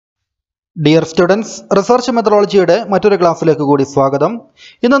Dear students, research methodologyയുടെ മറ്റൊരു ക്ലാസ്സിലേക്ക് കൂടി സ്വാഗതം.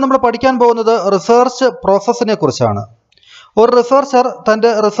 ഇന്ന് നമ്മൾ പഠിക്കാൻ പോകുന്നത് റിസർച്ച് പ്രോസസ്സിനെ കുറിച്ചാണ്. ഒരു റിസർച്ചർ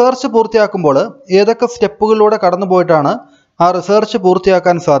തന്റെ റിസർച്ച് പൂർത്തിയാക്കുമ്പോൾ ഏതൊക്കെ സ്റ്റെപ്പുകളിലൂടെ കടന്നുപോയിട്ടാണ് ആ റിസർച്ച്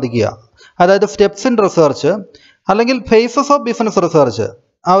പൂർത്തിയാക്കാൻ സാധിക്കുക? അതായത് സ്റ്റെപ്സ് ഇൻ റിസർച്ച് അല്ലെങ്കിൽ ഫേസസ് ഓഫ് ബിസിനസ് റിസർച്ച്.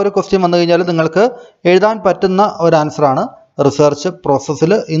 ആ ഒരു ക്വസ്റ്റ്യൻ വന്നു കഴിഞ്ഞാൽ നിങ്ങൾക്ക് എഴുതാൻ പറ്റുന്ന ഒരു ആൻസറാണ് റിസർച്ച്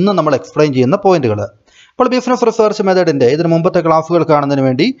പ്രോസസ്സിൽ ഇന്ന് നമ്മൾ എക്സ്പ്ലെയിൻ ചെയ്യുന്ന പോയിന്റുകൾ. അപ്പോൾ ബിസിനസ് റിസർച്ച് മെത്തേഡിൻ്റെ ഇതിന് മുമ്പത്തെ ക്ലാസ്സുകൾ കാണുന്നതിന്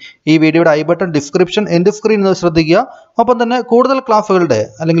വേണ്ടി ഈ വീഡിയോയുടെ ഐ ബട്ടൺ ഡിസ്ക്രിപ്ഷൻ എൻ്റെ സ്ക്രീൻ എന്ന് ശ്രദ്ധിക്കുക. ഒപ്പം തന്നെ കൂടുതൽ ക്ലാസ്സുകളുടെ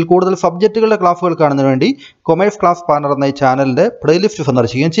അല്ലെങ്കിൽ കൂടുതൽ സബ്ജക്റ്റുകളുടെ ക്ലാസ്സുകൾ കാണുന്നതിന് വേണ്ടി കൊമേഴ്സ് ക്ലാസ് പാർട്ണർ എന്ന ഈ ചാനലിൻ്റെ പ്ലേലിസ്റ്റ്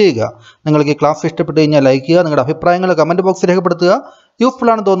സന്ദർശിക്കുകയും ചെയ്യുക. നിങ്ങൾക്ക് ഈ ക്ലാസ് ഇഷ്ടപ്പെട്ട് കഴിഞ്ഞാൽ ലൈക്ക് ചെയ്യുക, നിങ്ങളുടെ അഭിപ്രായങ്ങൾ കമൻറ്റ് ബോക്സിൽ രേഖപ്പെടുത്തുക. യൂസ്ഫുൾ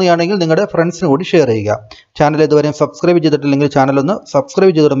ആണെന്ന് തോന്നുകയാണെങ്കിൽ നിങ്ങളുടെ ഫ്രണ്ട്സിന് കൂടി ഷെയർ ചെയ്യുക. ചാനൽ ഇതുവരെയും സബ്സ്ക്രൈബ് ചെയ്തിട്ടില്ലെങ്കിൽ ചാനലൊന്ന്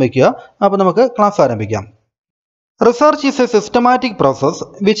സബ്സ്ക്രൈബ് ചെയ്തിട്ട് വയ്ക്കുക. അപ്പോൾ നമുക്ക് ക്ലാസ് ആരംഭിക്കാം. Research is A systematic process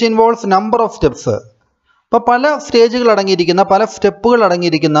which involves number of steps. അപ്പോൾ പല സ്റ്റേജുകൾ അടങ്ങിയിരിക്കുന്ന പല സ്റ്റെപ്പുകൾ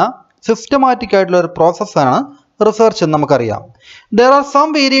അടങ്ങിയിരിക്കുന്ന സിസ്റ്റമാറ്റിക് ആയിട്ടുള്ള ഒരു പ്രോസസ്സാണ് റിസർച്ച് എന്ന് നമുക്കറിയാം. There are some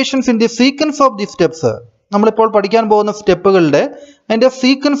variations in the sequence of the steps. നമ്മളിപ്പോൾ പഠിക്കാൻ പോകുന്ന സ്റ്റെപ്പുകളുടെ അതിൻ്റെ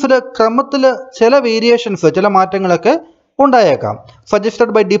സീക്വൻസിൽ ക്രമത്തിൽ ചില വേരിയേഷൻസ് ചില മാറ്റങ്ങളൊക്കെ ഉണ്ടായേക്കാം.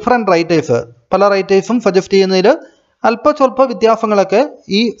 Suggested by different writers. പല റൈറ്റേഴ്സും സജസ്റ്റ് ചെയ്യുന്നതിൽ അല്പസ്വല്പ വ്യത്യാസങ്ങളൊക്കെ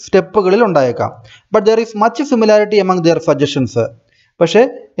ഈ സ്റ്റെപ്പുകളിൽ ഉണ്ടായേക്കാം. But there is much similarity among their suggestions. പക്ഷേ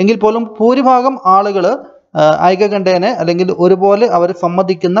എങ്കിൽ പോലും ഭൂരിഭാഗം ആളുകൾ ഐകകണ്ഠേന അല്ലെങ്കിൽ ഒരുപോലെ അവർ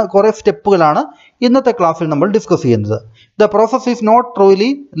സമ്മതിക്കുന്ന കുറേ സ്റ്റെപ്പുകളാണ് ഇന്നത്തെ ക്ലാസ്സിൽ നമ്മൾ ഡിസ്കസ് ചെയ്യുന്നത്. The process is not truly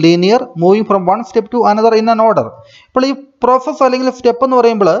linear moving from one step to another in an order. ഇപ്പോൾ ഈ പ്രോസസ് അല്ലെങ്കിൽ സ്റ്റെപ്പ് എന്ന്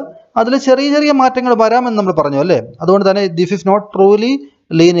പറയുമ്പോൾ അതിൽ ചെറിയ ചെറിയ മാറ്റങ്ങൾ വരാമെന്ന് നമ്മൾ പറഞ്ഞു അല്ലേ. അതുകൊണ്ട് തന്നെ this is not truly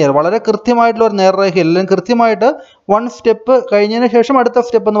linear. വളരെ കൃത്യമായിട്ടുള്ള ഒരു നേർരേഖയിൽ അല്ലെങ്കിൽ കൃത്യമായിട്ട് വൺ സ്റ്റെപ്പ് കഴിഞ്ഞതിന് ശേഷം അടുത്ത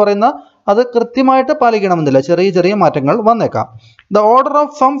സ്റ്റെപ്പ് എന്ന് പറയുന്ന അത് കൃത്യമായിട്ട് പാലിക്കണമെന്നില്ല. ചെറിയ ചെറിയ മാറ്റങ്ങൾ വന്നേക്കാം. The order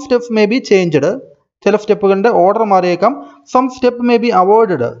of some steps may be changed. ചില സ്റ്റെപ്പുകളുടെ ഓർഡർ മാറിയേക്കാം. Some step may be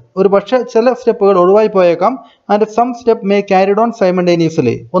avoided. ഒരു പക്ഷേ ചില സ്റ്റെപ്പുകൾ ഒഴിവായി പോയേക്കാം. And some step may carried on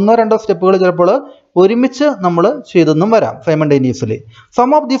simultaneously. ഒന്നോ രണ്ടോ സ്റ്റെപ്പുകൾ ചിലപ്പോൾ ഒരുമിച്ച് നമ്മൾ ചെയ്തെന്നും വരാം simultaneously. Some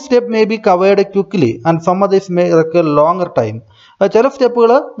of the step may be covered quickly and some of this may require longer time. ചില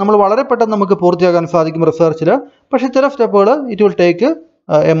സ്റ്റെപ്പുകൾ നമ്മൾ വളരെ പെട്ടെന്ന് നമുക്ക് പൂർത്തിയാക്കാൻ സാധിക്കും റിസർച്ചിൽ. പക്ഷേ ചില സ്റ്റെപ്പുകൾ it will take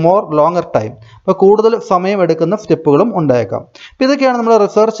A more longer time. അപ്പോൾ കൂടുതൽ സമയം എടുക്കുന്ന സ്റ്റെപ്പുകളും ഉണ്ടായേക്കാം. അപ്പോൾ ഇതൊക്കെയാണ് നമ്മൾ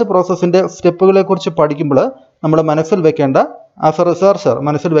റിസർച്ച് പ്രോസസ്സിൻ്റെ സ്റ്റെപ്പുകളെ കുറിച്ച് പഠിക്കുമ്പോൾ നമ്മൾ മനസ്സിൽ വെക്കേണ്ട ആസ് എ റിസർച്ചർ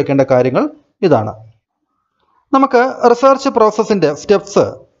മനസ്സിൽ വെക്കേണ്ട കാര്യങ്ങൾ ഇതാണ്. നമുക്ക് റിസർച്ച് പ്രോസസ്സിൻ്റെ സ്റ്റെപ്സ്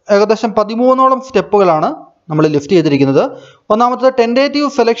ഏകദേശം 13ഓളം സ്റ്റെപ്പുകളാണ് നമ്മൾ ലിസ്റ്റ് ചെയ്തിരിക്കുന്നത്. ഒന്നാമത്തത്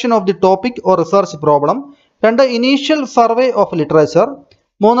tentative selection of the topic or research problem. 2 initial survey of literature.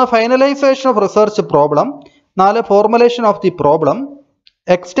 3 finalisation of research problem. 4 formulation of the problem.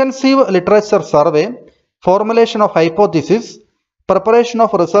 Extensive literature survey. Formulation of hypothesis. Preparation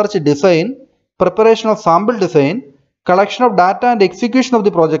of research design. Preparation of sample design. Collection of data and execution of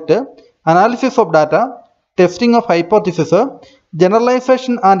the project. Analysis of data. Testing of hypothesis.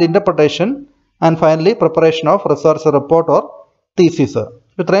 Generalisation and interpretation. And finally preparation of research report or thesis.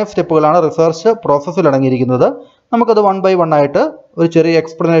 ഇത്രയും സ്റ്റെപ്പുകളാണ് research പ്രോസസ്സിൽ അടങ്ങിയിരിക്കുന്നത്. നമുക്കത് 1 by 1 ആയിട്ട് ഒരു ചെറിയ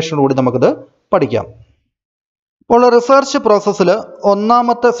explanation കൂടി നമുക്കത് പഠിക്കാം. അപ്പോൾ റിസർച്ച് പ്രോസസ്സിൽ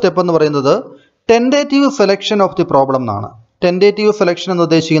ഒന്നാമത്തെ സ്റ്റെപ്പ് എന്ന് പറയുന്നത് tentative selection of the problem എന്നാണ്. ടെൻറ്റേറ്റീവ് സെലക്ഷൻ എന്ന്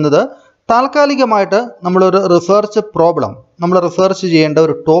ഉദ്ദേശിക്കുന്നത് താൽക്കാലികമായിട്ട് നമ്മളൊരു റിസർച്ച് പ്രോബ്ലം നമ്മൾ റിസർച്ച് ചെയ്യേണ്ട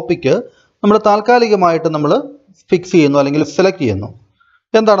ഒരു ടോപ്പിക്ക് നമ്മൾ താൽക്കാലികമായിട്ട് നമ്മൾ ഫിക്സ് ചെയ്യുന്നു അല്ലെങ്കിൽ സെലക്ട് ചെയ്യുന്നു.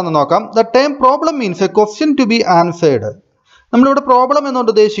 എന്താണെന്ന് നോക്കാം. The term problem means A question to be answered. നമ്മളിവിടെ പ്രോബ്ലം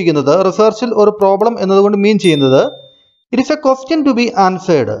എന്നുകൊണ്ട് ഉദ്ദേശിക്കുന്നത് റിസർച്ചിൽ ഒരു പ്രോബ്ലം എന്നതുകൊണ്ട് മീൻ ചെയ്യുന്നത് it is A question to be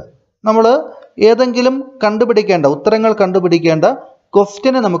answered. നമ്മൾ ഏതെങ്കിലും കണ്ടുപിടിക്കേണ്ട ഉത്തരങ്ങൾ കണ്ടുപിടിക്കേണ്ട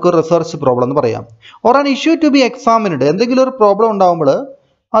ക്വസ്റ്റ്യനെ നമുക്ക് റിസർച്ച് പ്രോബ്ലം എന്ന് പറയാം. Or an issue to B examined. എന്തെങ്കിലും ഒരു പ്രോബ്ലം ഉണ്ടാകുമ്പോൾ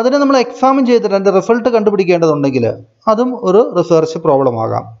അതിനെ നമ്മൾ എക്സാമിൻ ചെയ്തിട്ട് അതിൻ്റെ റിസൾട്ട് കണ്ടുപിടിക്കേണ്ടതുണ്ടെങ്കിൽ അതും ഒരു റിസർച്ച് പ്രോബ്ലം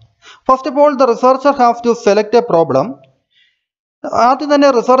ആകാം. First of all the researcher have to select A problem. ആദ്യം തന്നെ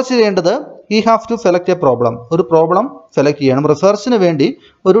റിസർച്ച് ചെയ്യേണ്ടത് ഈ have to select A problem. ഒരു പ്രോബ്ലം സെലക്ട് ചെയ്യണം. റിസർച്ചിന് വേണ്ടി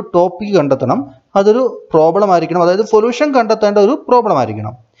ഒരു ടോപ്പിക് കണ്ടെത്തണം. അതൊരു പ്രോബ്ലം ആയിരിക്കണം. അതായത് സൊല്യൂഷൻ കണ്ടെത്തേണ്ട ഒരു പ്രോബ്ലം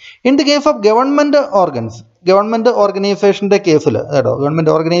ആയിരിക്കണം. In the case of government organs, government ഓർഗനൈസേഷൻ്റെ കേസിൽ കേട്ടോ,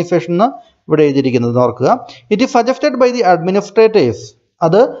 ഗവൺമെൻറ് ഓർഗനൈസേഷൻ എന്ന് ഇവിടെ എഴുതിയിരിക്കുന്നത് ഓർക്കുക. It is suggested by the administrators.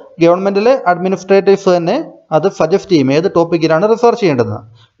 അത് ഗവൺമെൻറ്റിലെ അഡ്മിനിസ്ട്രേറ്റേഴ്സ് തന്നെ അത് സജസ്റ്റ് ചെയ്യും ഏത് ടോപ്പിക്കിലാണ് റിസർച്ച് ചെയ്യേണ്ടത്.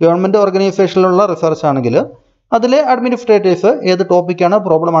 ഗവൺമെൻറ് ഓർഗനൈസേഷനിലുള്ള റിസർച്ച് ആണെങ്കിൽ അതിലെ അഡ്മിനിസ്ട്രേറ്റേഴ്സ് ഏത് ടോപ്പിക്കാണ്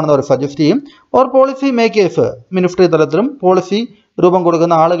പ്രോബ്ലം ആണെന്ന് അവർ സജസ്റ്റ് ചെയ്യും. ഓർ പോളിസി മേക്കേഴ്സ്, മിനിസ്ട്രി തലത്തിലും പോളിസി രൂപം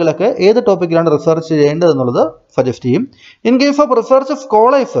കൊടുക്കുന്ന ആളുകളൊക്കെ ഏത് ടോപ്പിക്കിലാണ് റിസർച്ച് ചെയ്യേണ്ടത് എന്നുള്ളത് സജസ്റ്റ് ചെയ്യും. In case of research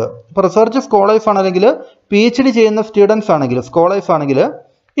scholars, ഇപ്പോൾ റിസർച്ച് സ്കോളേഴ്സ് ആണെങ്കിൽ PhD ചെയ്യുന്ന സ്റ്റുഡൻസ് ആണെങ്കിൽ സ്കോളേഴ്സ് ആണെങ്കിൽ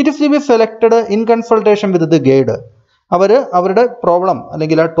it is to B selected in consultation with the guide. അവർ അവരുടെ പ്രോബ്ലം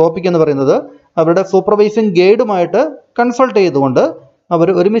അല്ലെങ്കിൽ ആ ടോപ്പിക് എന്ന് പറയുന്നത് അവരുടെ സൂപ്പർവൈസിങ് ഗൈഡുമായിട്ട് കൺസൾട്ട് ചെയ്തുകൊണ്ട് അവർ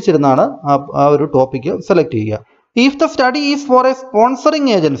ഒരുമിച്ചിരുന്നാണ് ആ ഒരു ടോപ്പിക്ക് സെലക്ട് ചെയ്യുക. If the study is four A sponsoring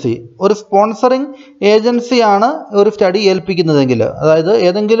agency, ഒരു സ്പോൺസറിങ് ഏജൻസിയാണ് ഒരു സ്റ്റഡി ഏൽപ്പിക്കുന്നതെങ്കിൽ, അതായത്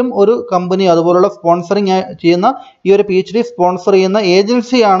ഏതെങ്കിലും ഒരു കമ്പനി അതുപോലുള്ള സ്പോൺസറിങ് ചെയ്യുന്ന ഈ ഒരു PhD സ്പോൺസർ ചെയ്യുന്ന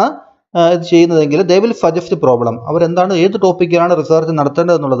ഏജൻസിയാണ് ഇത് ചെയ്യുന്നതെങ്കിൽ ദേ വിൽ സജസ്റ്റ് പ്രോബ്ലം. അവരെന്താണ്, ഏത് ടോപ്പിക്കിലാണ് റിസർച്ച്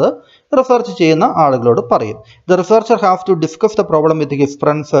നടത്തേണ്ടതെന്നുള്ളത് റിസർച്ച് ചെയ്യുന്ന ആളുകളോട് പറയും. The researcher have to discuss the problem with his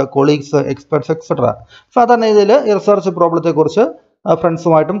friends, colleagues, experts etcetera. സാധാരണ ഇതിൽ ഈ റിസർച്ച് പ്രോബ്ലത്തെക്കുറിച്ച്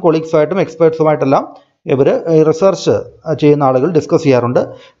ഫ്രണ്ട്സുമായിട്ടും കൊളീഗ്സുമായിട്ടും എക്സ്പെർട്സുമായിട്ടെല്ലാം ഇവർ റിസർച്ച് ചെയ്യുന്ന ആളുകൾ ഡിസ്കസ് ചെയ്യാറുണ്ട്.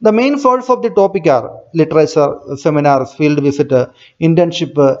 The main source of the topic R literature, seminars, field visit,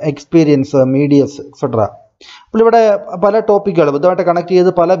 internship, experience, medias etcetera. അപ്പോൾ ഇവിടെ പല ടോപ്പിക്കുകളും ഇതുമായിട്ട് കണക്ട് ചെയ്ത്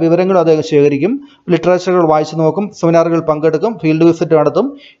പല വിവരങ്ങളും അദ്ദേഹം ശേഖരിക്കും. ലിറ്ററേച്ചറുകൾ വായിച്ചു നോക്കും, സെമിനാറുകൾ പങ്കെടുക്കും, ഫീൽഡ് വിസിറ്റ് നടത്തും,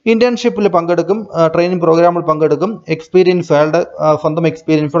 ഇന്റേൺഷിപ്പിൽ പങ്കെടുക്കും, ട്രെയിനിങ് പ്രോഗ്രാമിൽ പങ്കെടുക്കും, എക്സ്പീരിയൻസ്, അയാളുടെ സ്വന്തം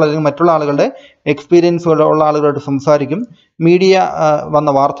എക്സ്പീരിയൻസുകൾ അല്ലെങ്കിൽ മറ്റുള്ള ആളുകളുടെ എക്സ്പീരിയൻസുകൾ ഉള്ള ആളുകളായിട്ട് സംസാരിക്കും, മീഡിയ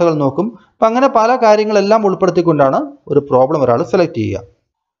വന്ന വാർത്തകൾ നോക്കും. അപ്പം അങ്ങനെ പല കാര്യങ്ങളെല്ലാം ഉൾപ്പെടുത്തിക്കൊണ്ടാണ് ഒരു പ്രോബ്ലം ഒരാൾ സെലക്ട് ചെയ്യുക.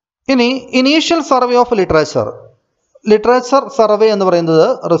 ഇനി initial survey of literature. Literature survey എന്ന് പറയുന്നത്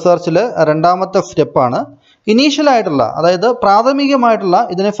റിസർച്ചിൽ രണ്ടാമത്തെ സ്റ്റെപ്പാണ്. ഇനീഷ്യലായിട്ടുള്ള, അതായത് പ്രാഥമികമായിട്ടുള്ള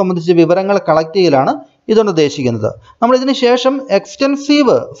ഇതിനെ സംബന്ധിച്ച് വിവരങ്ങൾ കളക്ട് ചെയ്യലാണ് ഇതുകൊണ്ട് ഉദ്ദേശിക്കുന്നത്. നമ്മൾ ഇതിന് ശേഷം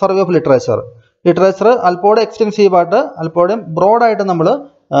എക്സ്റ്റെൻസീവ് സർവേ ഓഫ് ലിറ്ററേച്ചർ അല്പോടെ എക്സ്റ്റെൻസീവായിട്ട് അല്പോടെ ബ്രോഡായിട്ട് നമ്മൾ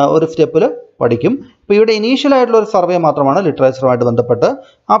ഒരു സ്റ്റെപ്പിൽ പഠിക്കും. ഇപ്പോൾ ഇവിടെ ഇനീഷ്യൽ ആയിട്ടുള്ള ഒരു സർവേ മാത്രമാണ് ലിറ്ററേച്ചറുമായിട്ട് ബന്ധപ്പെട്ട്.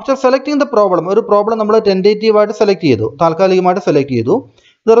 ആഫ്റ്റർ സെലക്ടിങ് ദ പ്രോബ്ലം, ഒരു പ്രോബ്ലം നമ്മൾ ടെൻറ്റേറ്റീവായിട്ട് സെലക്ട് ചെയ്തു, താൽക്കാലികമായിട്ട് സെലക്ട് ചെയ്തു.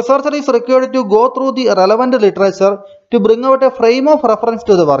 The researcher is required to go through the relevant literature to bring out a frame of reference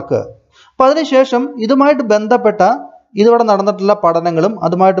to the work. അപ്പോൾ അതിനുശേഷം ഇതുമായിട്ട് ബന്ധപ്പെട്ട ഇതുവരെ നടന്നിട്ടുള്ള പഠനങ്ങളും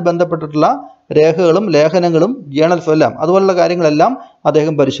അതുമായിട്ട് ബന്ധപ്പെട്ടിട്ടുള്ള രേഖകളും ലേഖനങ്ങളും ജേണൽസും എല്ലാം അതുപോലുള്ള കാര്യങ്ങളെല്ലാം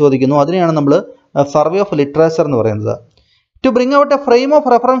അദ്ദേഹം പരിശോധിക്കുന്നു. അതിനെയാണ് നമ്മൾ സർവേ ഓഫ് ലിറ്ററേച്ചർ എന്ന് പറയുന്നത്. To bring out A frame of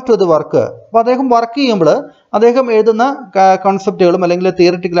reference to the work. അപ്പോൾ അദ്ദേഹം വർക്ക് ചെയ്യുമ്പോൾ അദ്ദേഹം എഴുതുന്ന കോൺസെപ്റ്റുകളും അല്ലെങ്കിൽ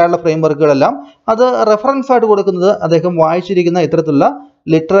തിയറിറ്റിക്കലായിട്ടുള്ള ഫ്രെയിം വർക്കുകളെല്ലാം അത് റെഫറൻസ് ആയിട്ട് കൊടുക്കുന്നത് അദ്ദേഹം വായിച്ചിരിക്കുന്ന ഇത്തരത്തിലുള്ള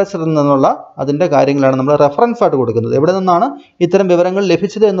ലിറ്ററേച്ചറിൽ നിന്നുള്ള അതിൻ്റെ കാര്യങ്ങളാണ് നമ്മൾ റെഫറൻസ് ആയിട്ട് കൊടുക്കുന്നത്. എവിടെ നിന്നാണ് ഇത്തരം വിവരങ്ങൾ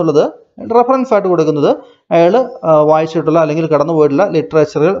ലഭിച്ചത് എന്നുള്ളത് റെഫറൻസ് ആയിട്ട് കൊടുക്കുന്നത് അയാൾ വായിച്ചിട്ടുള്ള അല്ലെങ്കിൽ കടന്നുപോയിട്ടുള്ള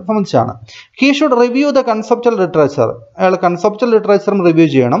ലിറ്ററേച്ചറുകൾ സംബന്ധിച്ചാണ്. He should review the conceptual literature. അയാൾ കൺസെപ്റ്റൽ ലിറ്ററേച്ചറും റിവ്യൂ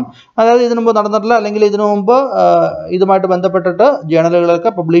ചെയ്യണം. അതായത് ഇതിനു മുമ്പ് നടന്നിട്ടുള്ള അല്ലെങ്കിൽ ഇതിനു മുമ്പ് ഇതുമായിട്ട് ബന്ധപ്പെട്ടിട്ട്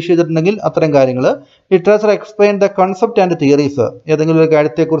ജേണലുകളൊക്കെ പബ്ലിഷ് ചെയ്തിട്ടുണ്ടെങ്കിൽ അത്തരം കാര്യങ്ങൾ. Literature explain the concept and theories. ഏതെങ്കിലും ഒരു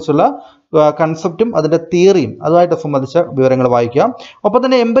കാര്യത്തെക്കുറിച്ചുള്ള കൺസെപ്റ്റും അതിൻ്റെ തിയറിയും അതുമായിട്ട് സംബന്ധിച്ച വിവരങ്ങൾ വായിക്കാം. ഒപ്പം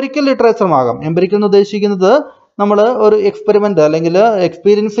തന്നെ എംപിരിക്കൽ ലിറ്ററേച്ചറും ആകാം. എംപിരിക്കൽ എന്ന് ഉദ്ദേശിക്കുന്നത് നമ്മൾ ഒരു എക്സ്പെരിമെൻ്റ് അല്ലെങ്കിൽ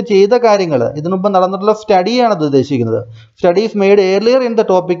എക്സ്പീരിയൻസ് ചെയ്ത കാര്യങ്ങൾ, ഇതിനു മുമ്പ് നടന്നിട്ടുള്ള സ്റ്റഡിയാണ് അത് ഉദ്ദേശിക്കുന്നത്. Studies made earlier in the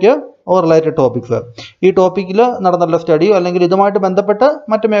topic or related topics. ഈ ടോപ്പിക്കിൽ നടന്നിട്ടുള്ള സ്റ്റഡിയോ അല്ലെങ്കിൽ ഇതുമായിട്ട് ബന്ധപ്പെട്ട്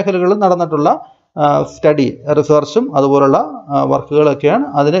മറ്റ് മേഖലകളിൽ നടന്നിട്ടുള്ള സ്റ്റഡി, റിസർച്ചും അതുപോലുള്ള വർക്കുകളൊക്കെയാണ്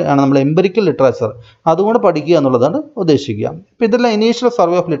അതിനാണ് നമ്മൾ എംപിരിക്കൽ ലിറ്ററേച്ചർ അതുകൊണ്ട് പഠിക്കുക എന്നുള്ളതാണ് ഉദ്ദേശിക്കുക. ഇപ്പം ഇതെല്ലാം ഇനീഷ്യൽ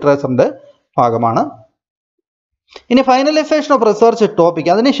സർവേ ഓഫ് ലിറ്ററേച്ചറിൻ്റെ ഭാഗമാണ്. ഇനി ഫൈനലൈസേഷൻ ഓഫ് റിസർച്ച് ടോപ്പിക്.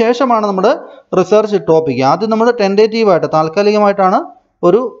 അതിനുശേഷമാണ് നമ്മുടെ റിസർച്ച് ടോപ്പിക്. ആദ്യം നമ്മൾ ടെൻറ്റേറ്റീവായിട്ട് താൽക്കാലികമായിട്ടാണ്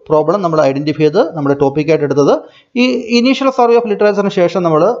ഒരു പ്രോബ്ലം നമ്മൾ ഐഡൻറ്റിഫൈ ചെയ്ത് നമ്മുടെ ടോപ്പിക്കായിട്ട് എടുത്തത്. ഈ ഇനീഷ്യൽ സർവേ ഓഫ് ലിറ്ററേച്ചറിന് ശേഷം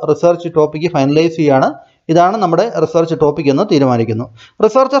നമ്മൾ റിസർച്ച് ടോപ്പിക്ക് ഫൈനലൈസ് ചെയ്യുകയാണ്. ഇതാണ് നമ്മുടെ റിസർച്ച് ടോപ്പിക് എന്ന് തീരുമാനിക്കുന്നു.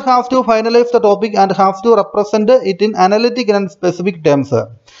 Researcher have to finalise the topic and have to represent it in analytic and specific terms.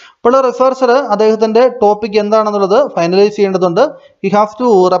 ഇപ്പോൾ റിസർച്ചർ അദ്ദേഹത്തിൻ്റെ ടോപ്പിക് എന്താണെന്നുള്ളത് ഫൈനലൈസ് ചെയ്യേണ്ടതുണ്ട്. He have to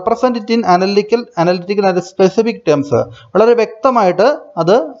represent it in analytical and specific terms. വളരെ വ്യക്തമായിട്ട്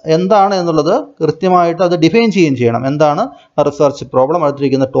അത് എന്താണ് എന്നുള്ളത് കൃത്യമായിട്ട് അത് ഡിഫൈൻ ചെയ്യുകയും ചെയ്യണം. എന്താണ് റിസർച്ച് പ്രോബ്ലം,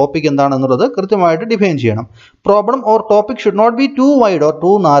 എടുത്തിരിക്കുന്ന ടോപ്പിക് എന്താണെന്നുള്ളത് കൃത്യമായിട്ട് ഡിഫൈൻ ചെയ്യണം. Problem or topic should not be to wide or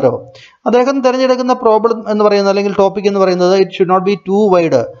to narrow. അദ്ദേഹം തിരഞ്ഞെടുക്കുന്ന പ്രോബ്ലം എന്ന് പറയുന്നത് അല്ലെങ്കിൽ ടോപ്പിക് എന്ന് പറയുന്നത് it should not be to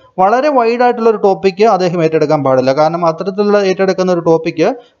wide. വളരെ വൈഡായിട്ടുള്ള ഒരു ടോപ്പിക്ക് അദ്ദേഹം ഏറ്റെടുക്കാൻ പാടില്ല. കാരണം അത്തരത്തിലുള്ള ഏറ്റെടുക്കുന്ന ഒരു ടോപ്പിക്ക്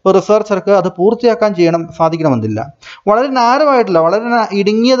ഒരു റിസർച്ചർക്ക് അത് പൂർത്തിയാക്കാൻ സാധിക്കണമെന്നില്ല. വളരെ നാരോ ആയിട്ടുള്ള, വളരെ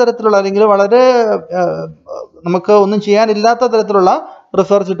ഇടുങ്ങിയ തരത്തിലുള്ള അല്ലെങ്കിൽ വളരെ നമുക്ക് ഒന്നും ചെയ്യാനില്ലാത്ത തരത്തിലുള്ള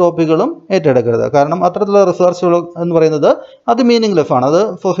റിസർച്ച് ടോപ്പിക്കുകളും ഏറ്റെടുക്കരുത്. കാരണം അത്തരത്തിലുള്ള റിസർച്ചുകൾ എന്ന് പറയുന്നത് അത് മീനിങ്ലെസ് ആണ്. അത്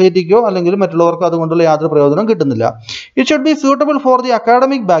സൊസൈറ്റിക്കോ അല്ലെങ്കിൽ മറ്റുള്ളവർക്കോ അതുകൊണ്ടുള്ള യാതൊരു പ്രയോജനവും കിട്ടുന്നില്ല. It should be suitable for the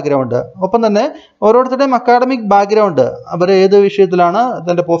academic background. ഒപ്പം തന്നെ ഓരോരുത്തരുടെയും അക്കാഡമിക് ബാക്ക്ഗ്രൗണ്ട്, അവർ ഏത് വിഷയത്തിലാണ്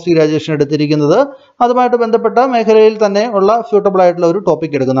തൻ്റെ പോസ്റ്റ് ഗ്രാജുവേഷൻ എടുത്തിരിക്കുന്നത് അതുമായിട്ട് ബന്ധപ്പെട്ട മേഖലയിൽ തന്നെ ഉള്ള സ്യൂട്ടബിൾ ആയിട്ടുള്ള ഒരു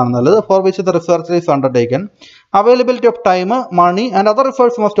ടോപ്പിക് എടുക്കുന്നതാണ് നല്ലത്. Four which the research is undertaken. Availability of time, money and other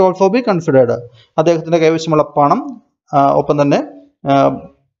resource must also be considered. അദ്ദേഹത്തിൻ്റെ കൈവശമുള്ള പണം, ഒപ്പം തന്നെ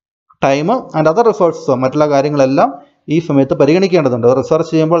ടൈം ആൻഡ് അതർ റിസോഴ്സസ്, മറ്റുള്ള കാര്യങ്ങളെല്ലാം ഈ സമയത്ത് പരിഗണിക്കേണ്ടതുണ്ട്.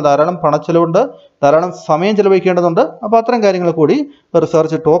 റിസർച്ച് ചെയ്യുമ്പോൾ ധാരാളം പണച്ചെലവുണ്ട്, ധാരാളം സമയം ചെലവഴിക്കേണ്ടതുണ്ട്. അപ്പോൾ അത്തരം കാര്യങ്ങൾ കൂടി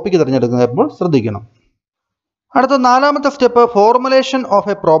റിസർച്ച് ടോപ്പിക്ക് തിരഞ്ഞെടുക്കുമ്പോൾ ശ്രദ്ധിക്കണം. അടുത്ത നാലാമത്തെ step formulation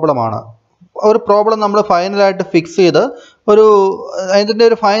of A problem ആണ്. ഒരു പ്രോബ്ലം നമ്മൾ ഫൈനലായിട്ട് ഫിക്സ് ചെയ്ത് ഒരു അതിൻ്റെ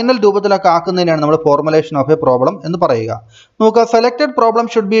ഒരു ഫൈനൽ രൂപത്തിലൊക്കെ ആക്കുന്നതിനാണ് നമ്മൾ ഫോർമുലേഷൻ ഓഫ് എ പ്രോബ്ലം എന്ന് പറയുക. നോക്കുക, selected problem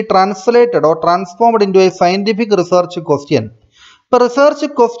should be translated or transformed in to A scientific research question. ഇപ്പോൾ റിസർച്ച്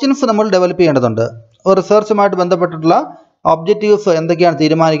ക്വസ്റ്റ്യൻസ് നമ്മൾ ഡെവലപ്പ് ചെയ്യേണ്ടതുണ്ട്. റിസർച്ചുമായിട്ട് ബന്ധപ്പെട്ടിട്ടുള്ള ഒബ്ജക്റ്റീവ്സ് എന്തൊക്കെയാണ്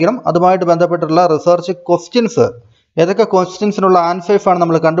തീരുമാനിക്കണം. അതുമായിട്ട് ബന്ധപ്പെട്ടിട്ടുള്ള റിസർച്ച് ക്വസ്റ്റ്യൻസ്, ഏതൊക്കെ ക്വസ്റ്റ്യൻസിനുള്ള ആൻസേഴ്സ് ആണ്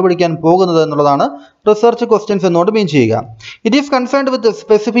നമ്മൾ കണ്ടുപിടിക്കാൻ പോകുന്നത് എന്നുള്ളതാണ് റിസർച്ച് ക്വസ്റ്റ്യൻസ് എന്നുകൊണ്ട് മീൻ ചെയ്യുക. It is concerned with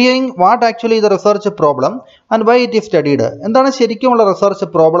specifying what actually the research problem and why it is studied. എന്താണ് ശരിക്കുമുള്ള റിസർച്ച്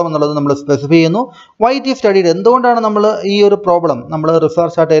പ്രോബ്ലം എന്നുള്ളത് നമ്മൾ സ്പെസിഫൈ ചെയ്യുന്നു. വൈ ഇറ്റ് ഈസ് സ്റ്റഡീഡ്, എന്തുകൊണ്ടാണ് നമ്മൾ ഈ ഒരു പ്രോബ്ലം നമ്മൾ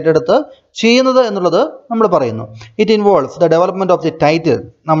റിസർച്ചായിട്ട് ഏറ്റെടുത്ത് ചെയ്യുന്നത് എന്നുള്ളത് നമ്മൾ പറയുന്നു. It involves the development of the title.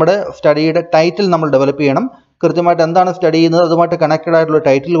 നമ്മുടെ സ്റ്റഡിയുടെ ടൈറ്റിൽ നമ്മൾ ഡെവലപ്പ് ചെയ്യണം. കൃത്യമായിട്ട് എന്താണ് സ്റ്റഡി ചെയ്യുന്നത് അതുമായിട്ട് കണക്റ്റഡ് ആയിട്ടുള്ള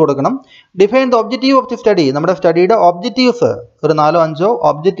ടൈറ്റിൽ കൊടുക്കണം. Define the objective of the study. നമ്മുടെ സ്റ്റഡിയുടെ ഒബ്ജക്റ്റീവ്സ് ഒരു 4-5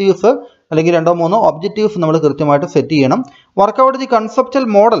 ഒബ്ജക്റ്റീവ്സ് അല്ലെങ്കിൽ 2-3 ഒബ്ജക്റ്റീവ്സ് നമ്മൾ കൃത്യമായിട്ട് സെറ്റ് ചെയ്യണം. Workout the conceptual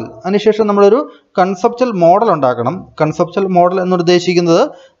model. അതിനുശേഷം നമ്മളൊരു കൺസെപ്റ്റൽ മോഡൽ ഉണ്ടാക്കണം. കൺസെപ്റ്റൽ മോഡൽ എന്നുദ്ദേശിക്കുന്നത്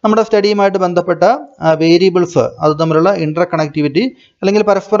നമ്മുടെ സ്റ്റഡിയുമായിട്ട് ബന്ധപ്പെട്ട വേരിയബിൾസ്, അത് തമ്മിലുള്ള ഇൻ്റർ കണക്ടിവിറ്റി അല്ലെങ്കിൽ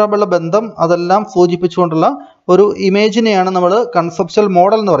പരസ്പരമുള്ള ബന്ധം, അതെല്ലാം സൂചിപ്പിച്ചുകൊണ്ടുള്ള ഒരു ഇമേജിനെയാണ് നമ്മൾ കൺസെപ്റ്റൽ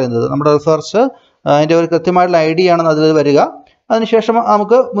മോഡൽ എന്ന് പറയുന്നത്. നമ്മുടെ റിസർച്ച് അതിൻ്റെ ഒരു കൃത്യമായിട്ടുള്ള ഐഡിയ ആണ് അതിൽ വരിക. അതിനുശേഷം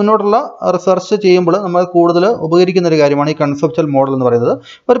നമുക്ക് മുന്നോട്ടുള്ള റിസർച്ച് ചെയ്യുമ്പോൾ നമ്മൾ കൂടുതൽ ഉപകരിക്കുന്ന ഒരു കാര്യമാണ് ഈ കൺസെപ്റ്റൽ മോഡൽ എന്ന് പറയുന്നത്.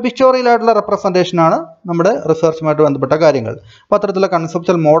 ഒരു പിക്ചോറിയൽ ആയിട്ടുള്ള റെപ്രസെൻറ്റേഷനാണ് നമ്മുടെ റിസർച്ചുമായിട്ട് ബന്ധപ്പെട്ട കാര്യങ്ങൾ. അപ്പോൾ അത്തരത്തിലുള്ള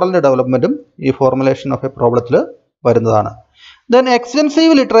കൺസെപ്റ്റൽ മോഡലിൻ്റെ ഡെവലപ്മെൻറ്റും ഈ ഫോർമുലേഷൻ ഓഫ് എ പ്രോബ്ലത്തിൽ വരുന്നതാണ്. Then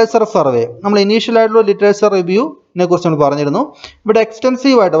extensive literature survey. നമ്മൾ ഇനീഷ്യലായിട്ടുള്ള ലിറ്ററേച്ചർ റിവ്യൂവിനെ കുറിച്ച് നമ്മൾ പറഞ്ഞിരുന്നു. ഇവിടെ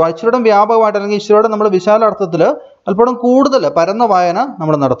എക്സ്റ്റെൻസീവായിട്ട് ഇച്ചിരിയുടെ വ്യാപകമായിട്ട് അല്ലെങ്കിൽ ഇച്ചിരിയുടെ നമ്മൾ വിശാല അർത്ഥത്തിൽ അല്പം കൂടുതൽ പരന്ന വായന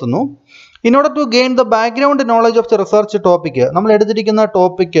നമ്മൾ നടത്തുന്നു. In order to gain the background knowledge of the research topic. നമ്മൾ എടുത്തിരിക്കുന്ന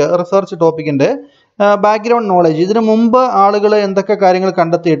ടോപ്പിക്ക്, റിസർച്ച് ടോപ്പിക്കിൻ്റെ ബാക്ക്ഗ്രൗണ്ട് നോളജ്, ഇതിനു മുമ്പ് ആളുകൾ എന്തൊക്കെ കാര്യങ്ങൾ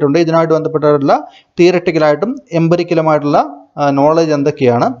കണ്ടെത്തിയിട്ടുണ്ട്, ഇതിനായിട്ട് ബന്ധപ്പെട്ടിട്ടുള്ള തിയററ്റിക്കലായിട്ടും എംപരിക്കലുമായിട്ടുള്ള നോളജ്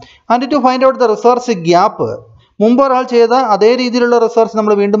എന്തൊക്കെയാണ്. And to find out the research gap. മുമ്പ് ഒരാൾ ചെയ്ത അതേ രീതിയിലുള്ള റിസർച്ച്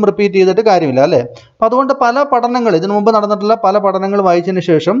നമ്മൾ വീണ്ടും റിപ്പീറ്റ് ചെയ്തിട്ട് കാര്യമില്ല, അല്ലേ? അപ്പോൾ അതുകൊണ്ട് പല പഠനങ്ങൾ, ഇതിനു മുമ്പ് നടന്നിട്ടുള്ള പല പഠനങ്ങൾ വായിച്ചതിന്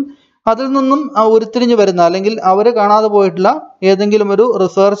ശേഷം അതിൽ നിന്നും ഉരുത്തിരിഞ്ഞ് വരുന്ന അല്ലെങ്കിൽ അവർ കാണാതെ പോയിട്ടുള്ള ഏതെങ്കിലും ഒരു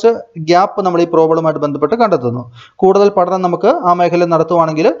റിസർച്ച് ഗ്യാപ്പ് നമ്മൾ ഈ പ്രോബ്ലമായിട്ട് ബന്ധപ്പെട്ട് കണ്ടെത്തുന്നു. കൂടുതൽ പഠനം നമുക്ക് ആ മേഖലയിൽ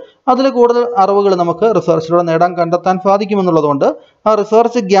നടത്തുവാണെങ്കിൽ അതിൽ കൂടുതൽ അറിവുകൾ നമുക്ക് റിസർച്ചിലൂടെ കണ്ടെത്താൻ സാധിക്കുമെന്നുള്ളതുകൊണ്ട് ആ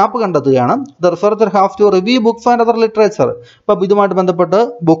റിസർച്ച് ഗ്യാപ്പ് കണ്ടെത്തുകയാണ്. The researcher have to review books and other literature. അപ്പോൾ ഇതുമായിട്ട് ബന്ധപ്പെട്ട്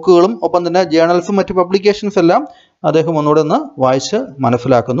ബുക്കുകളും ഒപ്പം തന്നെ ജേണൽസും മറ്റ് പബ്ലിക്കേഷൻസ് എല്ലാം അദ്ദേഹം ഒന്നുകൂടെ ഒന്ന് വായിച്ച്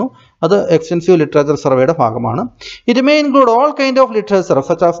മനസ്സിലാക്കുന്നു. അത് എക്സ്റ്റെൻസീവ് ലിറ്ററേച്ചർ സർവേയുടെ ഭാഗമാണ്. It may include all kind of literature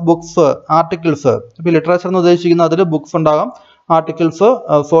such as books, articles. ഇപ്പോൾ ലിറ്ററേച്ചർ എന്ന് ഉദ്ദേശിക്കുന്നത് അതിൽ ബുക്സ് ഉണ്ടാകാം, articles,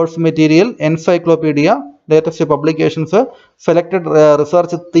 source material, encyclopedia, latest publications, selected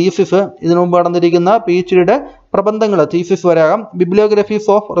research thesis, ഇതിനു മുമ്പ് നടന്നിരിക്കുന്ന PhD പ്രബന്ധങ്ങൾ, thesis വരാകാം, bibliographies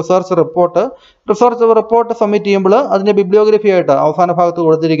of research report. Research report submit ചെയ്യുമ്പോൾ അതിൻ്റെ ബിബ്ലിയോഗ്രഫി ആയിട്ട് അവസാന ഭാഗത്ത്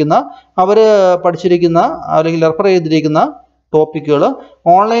കൊടുത്തിരിക്കുന്ന അവർ പഠിച്ചിരിക്കുന്ന അല്ലെങ്കിൽ റെഫർ ചെയ്തിരിക്കുന്ന ടോപ്പിക്കുകൾ,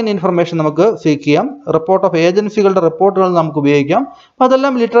 ഓൺലൈൻ ഇൻഫർമേഷൻ നമുക്ക് സീക്ക് ചെയ്യാം, റിപ്പോർട്ട് ഓഫ് ഏജൻസികളുടെ റിപ്പോർട്ടുകൾ നമുക്ക് ഉപയോഗിക്കാം. അപ്പോൾ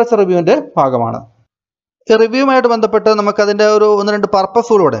അതെല്ലാം ലിറ്ററേച്ചർ റിവ്യൂവിൻ്റെ ഭാഗമാണ്. ഈ റിവ്യൂവുമായിട്ട് ബന്ധപ്പെട്ട് നമുക്കതിൻ്റെ ഒരു 1-2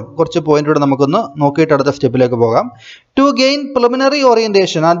 പർപ്പസുകളൂടെ കുറച്ച് പോയിന്റുകൂടെ നമുക്കൊന്ന് നോക്കിയിട്ട് അടുത്ത സ്റ്റെപ്പിലേക്ക് പോകാം. To gain preliminary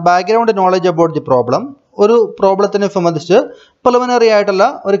orientation and background knowledge about the problem. ഒരു പ്രോബ്ലത്തിനെ സംബന്ധിച്ച് പ്രിലിമിനറി ആയിട്ടുള്ള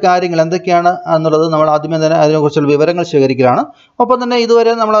ഒരു കാര്യങ്ങൾ എന്തൊക്കെയാണ് എന്നുള്ളത് നമ്മൾ ആദ്യമേ തന്നെ അതിനെക്കുറിച്ചുള്ള വിവരങ്ങൾ ശേഖരിക്കലാണ്. ഒപ്പം തന്നെ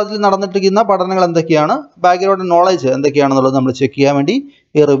ഇതുവരെ നമ്മൾ അതിൽ നടന്നിട്ടിരിക്കുന്ന പഠനങ്ങൾ എന്തൊക്കെയാണ്, ബാക്ക്ഗ്രൗണ്ട് നോളജ് എന്തൊക്കെയാണെന്നുള്ളത് നമ്മൾ ചെക്ക് ചെയ്യാൻ വേണ്ടി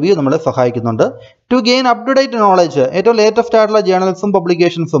ഈ റിവ്യൂ നമ്മളെ സഹായിക്കുന്നുണ്ട്. To gain up to date knowledge, ഏറ്റവും ലേറ്റസ്റ്റ് ആയിട്ടുള്ള ജേണൽസും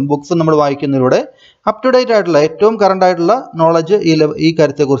പബ്ലിക്കേഷൻസും ബുക്സും നമ്മൾ വായിക്കുന്നതിലൂടെ അപ് ടു ഡേറ്റ് ആയിട്ടുള്ള ഏറ്റവും കറണ്ട് ആയിട്ടുള്ള നോളജ് ഈ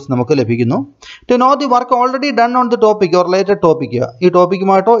കാര്യത്തെക്കുറിച്ച് നമുക്ക് ലഭിക്കുന്നു. To know the work already done on the topic or related topic. ഈ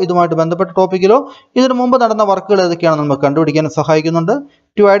ടോപ്പിക്കുമായിട്ടോ ഇതുമായിട്ട് ബന്ധപ്പെട്ട ടോപ്പിക്കിലോ ഇതിനു മുമ്പ് നടന്ന വർക്കുകൾ ഏതൊക്കെയാണെന്ന് നമുക്ക് കണ്ടുപിടിക്കാൻ സഹായിക്കുന്നുണ്ട്.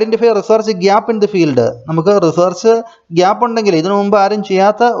 To identify research gap in the field. നമുക്ക് റിസർച്ച് ഗ്യാപ്പ് ഉണ്ടെങ്കിൽ ഇതിനു മുമ്പ് ആരും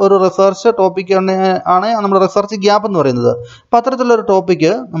ചെയ്യാത്ത ഒരു റിസർച്ച് ടോപ്പിക് ആണ് നമ്മൾ റിസർച്ച് ഗ്യാപ്പ് എന്ന് പറയുന്നത്. അപ്പോൾ അത്തരത്തിലുള്ളൊരു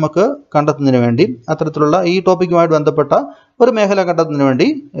ടോപ്പിക്ക് നമുക്ക് കണ്ടെത്തുന്നതിന് വേണ്ടി, അത്തരത്തിലുള്ള ഈ ടോപ്പിക്കുമായിട്ട് ബന്ധപ്പെട്ട ഒരു മേഖല കണ്ടെത്തുന്നതിന് വേണ്ടി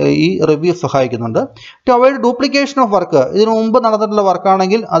ഈ റിവ്യൂ സഹായിക്കുന്നുണ്ട്. To avoid duplication of work. ഇതിനു മുമ്പ് നടന്നിട്ടുള്ള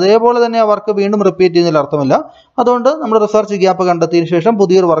വർക്കാണെങ്കിൽ അതേപോലെ തന്നെ ആ വർക്ക് വീണ്ടും റിപ്പീറ്റ് ചെയ്യുന്നതിൽ അർത്ഥമില്ല. അതുകൊണ്ട് നമ്മൾ റിസർച്ച് ഗ്യാപ്പ് കണ്ടെത്തിയതിനു ശേഷം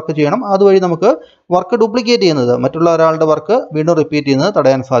പുതിയൊരു വർക്ക് ചെയ്യണം. അതുവഴി നമുക്ക് വർക്ക് ഡ്യൂപ്ലിക്കേറ്റ് ചെയ്യുന്നത്, മറ്റുള്ള ഒരാളുടെ വർക്ക് വീണ്ടും റിപ്പീറ്റ് ചെയ്യുന്നത്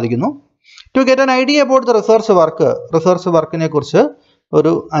തടയാൻ സാധിക്കുന്നു. To get an idea about the research work. Research വർക്കിനെ കുറിച്ച്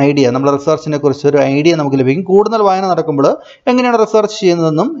ഒരു ഐഡിയ, നമ്മുടെ റിസർച്ചിനെ കുറിച്ച് ഒരു ഐഡിയ നമുക്ക് ലഭിക്കും. കൂടുതൽ വായന നടക്കുമ്പോൾ എങ്ങനെയാണ് റിസർച്ച്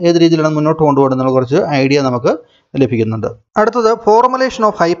ചെയ്യുന്നതെന്നും ഏത് രീതിയിലാണ് മുന്നോട്ട് കൊണ്ടുപോകുന്നതിനെ കുറിച്ച് ഐഡിയ നമുക്ക് ലഭിക്കുന്നുണ്ട്. അടുത്തത് ഫോർമുലേഷൻ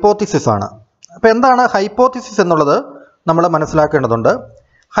ഓഫ് ഹൈപ്പോത്തിസിസ് ആണ്. അപ്പോൾ എന്താണ് ഹൈപ്പോത്തിസിസ് എന്നുള്ളത് നമ്മൾ മനസ്സിലാക്കേണ്ടതുണ്ട്.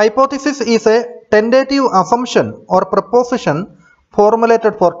 Hypothesis is A tentative assumption or preposition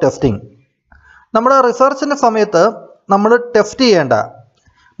formulated four testing. നമ്മുടെ റിസർച്ചിൻ്റെ സമയത്ത് നമ്മൾ ടെസ്റ്റ് ചെയ്യേണ്ട,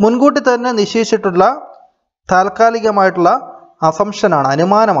 മുൻകൂട്ടി തന്നെ നിശ്ചയിച്ചിട്ടുള്ള താൽക്കാലികമായിട്ടുള്ള അസംഷനാണ്,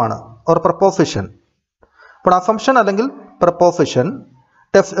 അനുമാനമാണ്, ഓർ പ്രപ്പോസിഷൻ. അപ്പോൾ അസംഷൻ അല്ലെങ്കിൽ പ്രപ്പോസിഷൻ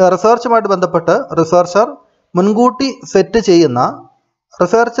റിസർച്ചുമായിട്ട് ബന്ധപ്പെട്ട് റിസർച്ചർ മുൻകൂട്ടി സെറ്റ് ചെയ്യുന്ന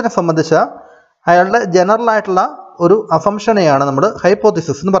റിസർച്ചിനെ സംബന്ധിച്ച അയാളുടെ ജനറൽ ആയിട്ടുള്ള ഒരു അസംഷനെയാണ് നമ്മൾ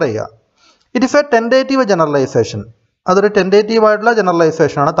ഹൈപ്പോത്തിസിസ് എന്ന് പറയുക. It is A tentative generalisation. അതൊരു ടെൻറ്റേറ്റീവ് ആയിട്ടുള്ള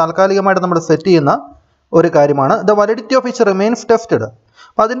ജനറലൈസേഷൻ ആണ്, താൽക്കാലികമായിട്ട് നമ്മൾ സെറ്റ് ചെയ്യുന്ന ഒരു കാര്യമാണ്. The validity of which remains tested.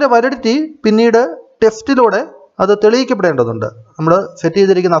 അപ്പോൾ അതിൻ്റെ വാലിഡിറ്റി പിന്നീട് ടെസ്റ്റിലൂടെ അത് തെളിയിക്കപ്പെടേണ്ടതുണ്ട്. നമ്മൾ സെറ്റ്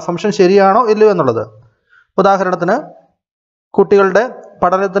ചെയ്തിരിക്കുന്ന അസംഷൻ ശരിയാണോ ഇല്ലയോ എന്നുള്ളത്. ഉദാഹരണത്തിന് കുട്ടികളുടെ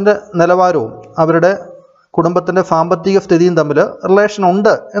പഠനത്തിൻ്റെ നിലവാരവും അവരുടെ കുടുംബത്തിൻ്റെ സാമ്പത്തിക സ്ഥിതിയും തമ്മിൽ റിലേഷൻ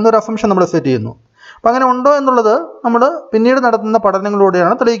ഉണ്ട് എന്നൊരു അസംഷൻ നമ്മൾ സെറ്റ് ചെയ്യുന്നു. അപ്പം അങ്ങനെ ഉണ്ടോ എന്നുള്ളത് നമ്മൾ പിന്നീട് നടത്തുന്ന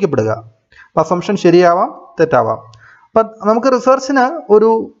പഠനങ്ങളിലൂടെയാണ് തെളിയിക്കപ്പെടുക. അപ്പം അസംഷൻ ശരിയാവാം, തെറ്റാവാം. അപ്പം നമുക്ക് റിസർച്ചിന് ഒരു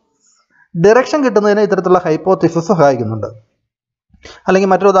ഡയറക്ഷൻ കിട്ടുന്നതിന് ഇത്തരത്തിലുള്ള ഹൈപ്പോത്തിസിസ് സഹായിക്കുന്നുണ്ട്. അല്ലെങ്കിൽ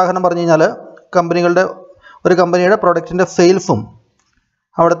മറ്റൊരു ഉദാഹരണം പറഞ്ഞു കഴിഞ്ഞാൽ ഒരു കമ്പനിയുടെ പ്രൊഡക്റ്റിൻ്റെ സെയിൽസും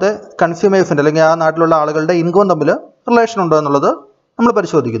അവിടുത്തെ കൺസ്യൂമേഴ്സിൻ്റെ അല്ലെങ്കിൽ ആ നാട്ടിലുള്ള ആളുകളുടെ ഇൻകം തമ്മിൽ റിലേഷൻ ഉണ്ടോ എന്നുള്ളത് നമ്മൾ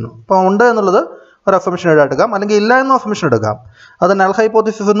പരിശോധിക്കുന്നു. അപ്പോൾ ഉണ്ട് എന്നുള്ളത് ഒരു അസംഷൻ എടുക്കാം, അല്ലെങ്കിൽ ഇല്ല എന്നും അസംഷൻ എടുക്കാം. അത് നൾ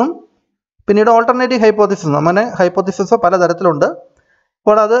ഹൈപ്പോത്തിസിസ് എന്നും പിന്നീട് ഓൾട്ടർനേറ്റീവ് ഹൈപ്പോത്തിസിസ് എന്നും. അങ്ങനെ ഹൈപ്പോത്തിസിസ് പലതരത്തിലുണ്ട്.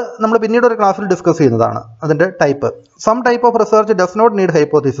 അപ്പോൾ അത് നമ്മൾ പിന്നീട് ഒരു ക്ലാസ്സിൽ ഡിസ്കസ് ചെയ്യുന്നതാണ് അതിൻ്റെ type. Some type of research does not need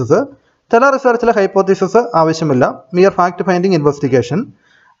hypothesis. ചില റിസർച്ചിൽ ഹൈപ്പോത്തിസിസ് ആവശ്യമില്ല. മിയർ ഫാക്ട് ഫൈൻഡിങ് ഇൻവെസ്റ്റിഗേഷൻ,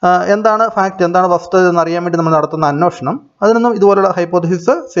 എന്താണ് ഫാക്ട്, എന്താണ് വസ്തുത എന്നറിയാൻ വേണ്ടി നമ്മൾ നടത്തുന്ന അന്വേഷണം, അതിനൊന്നും ഇതുപോലുള്ള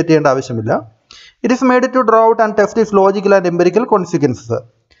ഹൈപ്പോത്തിസിസ് സെറ്റ് ചെയ്യേണ്ട ആവശ്യമില്ല. It is made to draw out and test it's logical and empirical consequences.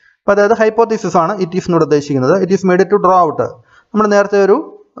 അപ്പോൾ അതായത് ഹൈപ്പോത്തിസിസ് ആണ് ഇറ്റ് ഈസിനോട് ഉദ്ദേശിക്കുന്നത്. It is made to draw out, നമ്മൾ നേരത്തെ ഒരു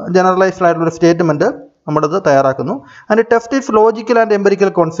ജനറലൈസ്ഡ് ആയിട്ടുള്ളൊരു സ്റ്റേറ്റ്മെൻറ്റ് നമ്മളത് തയ്യാറാക്കുന്നു. And test it's logical and empirical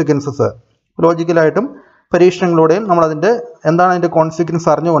consequences, ലോജിക്കലായിട്ടും പരീക്ഷണങ്ങളിലൂടെയും നമ്മളതിൻ്റെ എന്താണ് അതിൻ്റെ കോൺസിക്വൻസ്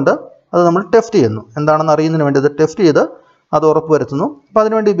അറിഞ്ഞുകൊണ്ട് അത് നമ്മൾ ടെസ്റ്റ് ചെയ്യുന്നു. എന്താണെന്ന് അറിയുന്നതിന് വേണ്ടി അത് ടെസ്റ്റ് ചെയ്ത് അത് ഉറപ്പുവരുത്തുന്നു. അപ്പോൾ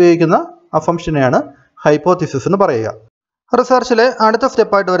അതിനുവേണ്ടി ഉപയോഗിക്കുന്ന അസംഷനെയാണ് ഹൈപ്പോത്തിസിസ് എന്ന് പറയുക. റിസർച്ചിലെ അടുത്ത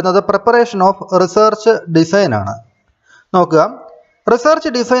സ്റ്റെപ്പായിട്ട് വരുന്നത് പ്രിപ്പറേഷൻ ഓഫ് റിസർച്ച് ഡിസൈൻ ആണ്. നോക്കുക, research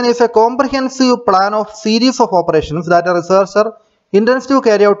design is A comprehensive plan of series of operations that A researcher intense to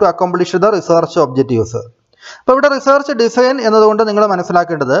carry out to accomplish the research objectives. അപ്പോൾ ഇവിടെ റിസർച്ച് ഡിസൈൻ എന്നതുകൊണ്ട് നിങ്ങൾ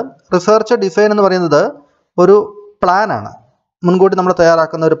മനസ്സിലാക്കേണ്ടത്, റിസർച്ച് ഡിസൈൻ എന്ന് പറയുന്നത് ഒരു പ്ലാനാണ്, മുൻകൂട്ടി നമ്മൾ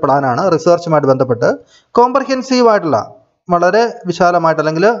തയ്യാറാക്കുന്ന ഒരു പ്ലാനാണ്. റിസർച്ചുമായിട്ട് ബന്ധപ്പെട്ട് കോംപ്രിഹെൻസീവ് ആയിട്ടുള്ള, വളരെ വിശാലമായിട്ട്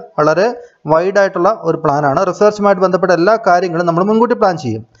അല്ലെങ്കിൽ വളരെ വൈഡായിട്ടുള്ള ഒരു പ്ലാനാണ്. റിസർച്ചുമായിട്ട് ബന്ധപ്പെട്ട എല്ലാ കാര്യങ്ങളും നമ്മൾ മുൻകൂട്ടി പ്ലാൻ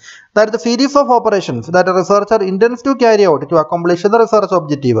ചെയ്യും. That the series of operations that researcher intense to carry out to accomplish the research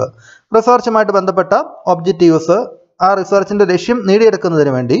objective. റിസർച്ചുമായിട്ട് ബന്ധപ്പെട്ട ഒബ്ജക്റ്റീവ്സ്, ആ റിസർച്ചിൻ്റെ ലക്ഷ്യം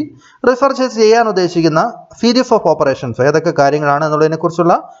നേടിയെടുക്കുന്നതിന് വേണ്ടി റിസർച്ച് ചെയ്യാൻ ഉദ്ദേശിക്കുന്ന സീരീസ് ഓഫ് ഓപ്പറേഷൻസ് ഏതൊക്കെ കാര്യങ്ങളാണ്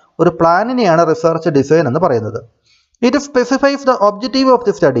എന്നുള്ളതിനെക്കുറിച്ചുള്ള ഒരു പ്ലാനിനെയാണ് റിസർച്ച് ഡിസൈൻ എന്ന് പറയുന്നത്. It specifies the objective of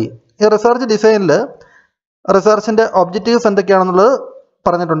the study. ഈ റിസർച്ച് ഡിസൈനിൽ റിസർച്ചിൻ്റെ ഒബ്ജക്റ്റീവ്സ് എന്തൊക്കെയാണെന്നുള്ളത്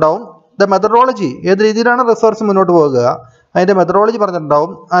പറഞ്ഞിട്ടുണ്ടാവും. ദ മെത്തഡോളജി, ഏത് രീതിയിലാണ് റിസർച്ച് മുന്നോട്ട് പോകുക, അതിൻ്റെ മെത്തഡോളജി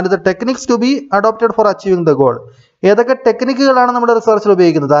പറഞ്ഞിട്ടുണ്ടാവും. And the techniques to be adopted for achieving the goal. ഏതൊക്കെ ടെക്നിക്കുകളാണ് നമ്മുടെ റിസർച്ചിൽ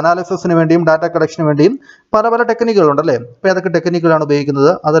ഉപയോഗിക്കുന്നത്, അനാലിസിസിന് വേണ്ടിയും ഡാറ്റ കളക്ഷന് വേണ്ടിയും പല പല ടെക്നിക്കുകളുണ്ട് അല്ലേ. അപ്പോൾ ഏതൊക്കെ ടെക്നിക്കുകളാണ്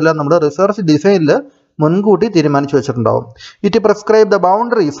ഉപയോഗിക്കുന്നത് അതെല്ലാം നമ്മുടെ റിസർച്ച് ഡിസൈനിൽ മുൻകൂട്ടി തീരുമാനിച്ചു വെച്ചിട്ടുണ്ടാവും. It prescribe the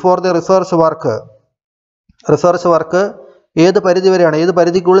boundaries for the research work. Research work ഏത് പരിധി വരെയാണ്, ഏത്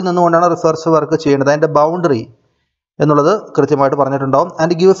പരിധിക്കുള്ളിൽ നിന്നുകൊണ്ടാണ് റിസർച്ച് വർക്ക് ചെയ്യേണ്ടത്, അതിൻ്റെ ബൗണ്ടറി എന്നുള്ളത് കൃത്യമായിട്ട് പറഞ്ഞിട്ടുണ്ടാവും.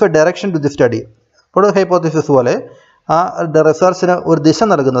 And gives A direction to the study. ഇപ്പോൾ ഹൈപ്പോത്തിസിസ് പോലെ ആ റിസർച്ചിന് ഒരു ദിശ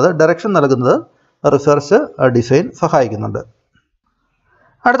നൽകുന്നത്, ഡയറക്ഷൻ നൽകുന്നത് റിസർച്ച് ഡിസൈൻ സഹായിക്കുന്നുണ്ട്.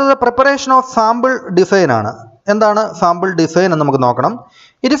 അടുത്തത് പ്രിപ്പറേഷൻ ഓഫ് സാമ്പിൾ ഡിസൈൻ ആണ്. എന്താണ് സാമ്പിൾ ഡിസൈൻ എന്ന് നമുക്ക് നോക്കണം.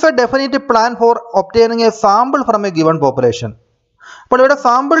 It is A definite plan for obtaining A sample from A given population. അപ്പോൾ ഇവിടെ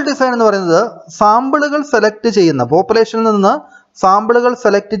സാമ്പിൾ ഡിസൈൻ എന്ന് പറയുന്നത് സാമ്പിളുകൾ സെലക്ട് ചെയ്യുന്ന, പോപ്പുലേഷനിൽ നിന്ന് സാമ്പിളുകൾ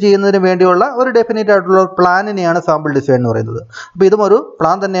സെലക്ട് ചെയ്യുന്നതിന് വേണ്ടിയുള്ള ഒരു ഡെഫിനിറ്റ് ആയിട്ടുള്ള പ്ലാനിനെയാണ് സാമ്പിൾ ഡിസൈൻ എന്ന് പറയുന്നത്. അപ്പോൾ ഇതും ഒരു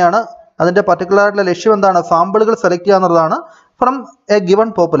പ്ലാൻ തന്നെയാണ്. അതിൻ്റെ പർട്ടിക്കുലർ ആയിട്ടുള്ള ലക്ഷ്യം എന്താണ്, സാമ്പിളുകൾ സെലക്ട് ചെയ്യുക എന്നുള്ളതാണ്. ഫ്രം എ ഗിവൺ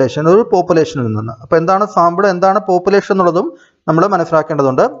പോപ്പുലേഷൻ, ഒരു പോപ്പുലേഷനിൽ നിന്ന്. അപ്പോൾ എന്താണ് സാമ്പിൾ, എന്താണ് പോപ്പുലേഷൻ എന്നുള്ളതും നമ്മൾ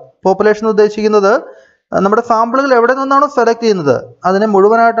മനസ്സിലാക്കേണ്ടതുണ്ട്. പോപ്പുലേഷൻ ഉദ്ദേശിക്കുന്നത് നമ്മുടെ സാമ്പിളുകൾ എവിടെ നിന്നാണോ സെലക്ട് ചെയ്യുന്നത് അതിനെ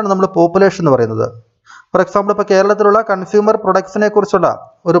മുഴുവനായിട്ടാണ് നമ്മൾ പോപ്പുലേഷൻ എന്ന് പറയുന്നത്. ഫോർ എക്സാമ്പിൾ, ഇപ്പോൾ കേരളത്തിലുള്ള കൺസ്യൂമർ പ്രൊഡക്ട്സിനെ കുറിച്ചുള്ള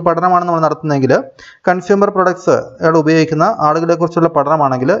ഒരു പഠനമാണ് നമ്മൾ നടത്തുന്നതെങ്കിൽ, കൺസ്യൂമർ പ്രൊഡക്ട്സ് ഉപയോഗിക്കുന്ന ആളുകളെ കുറിച്ചുള്ള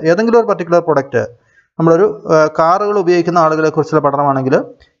പഠനമാണെങ്കിൽ, ഏതെങ്കിലും ഒരു പർട്ടിക്കുലർ പ്രൊഡക്റ്റ്, നമ്മളൊരു കാറുകൾ ഉപയോഗിക്കുന്ന ആളുകളെ കുറിച്ചുള്ള പഠനമാണെങ്കിൽ,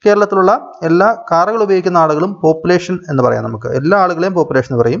 കേരളത്തിലുള്ള എല്ലാ കാറുകൾ ഉപയോഗിക്കുന്ന ആളുകളും പോപ്പുലേഷൻ എന്ന് പറയാം. നമുക്ക് എല്ലാ ആളുകളെയും പോപ്പുലേഷൻ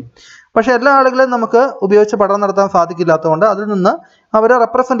എന്ന് പറയും. പക്ഷേ എല്ലാ ആളുകളെയും നമുക്ക് ഉപയോഗിച്ച് പഠനം നടത്താൻ സാധിക്കില്ലാത്തതുകൊണ്ട് അതിൽ നിന്ന് അവരെ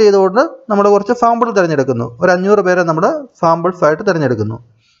റെപ്രസെൻറ്റ് ചെയ്തുകൊണ്ട് നമ്മൾ കുറച്ച് സാമ്പിൾ തിരഞ്ഞെടുക്കുന്നു. ഒരു 500 പേരെ നമ്മൾ സാമ്പിൾസ് ആയിട്ട് തിരഞ്ഞെടുക്കുന്നു.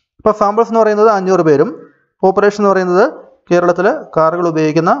 ഇപ്പോൾ സാമ്പിൾസ് എന്ന് പറയുന്നത് 500 പേരും, പോപ്പുലേഷൻ എന്ന് പറയുന്നത് കേരളത്തിൽ കാറുകൾ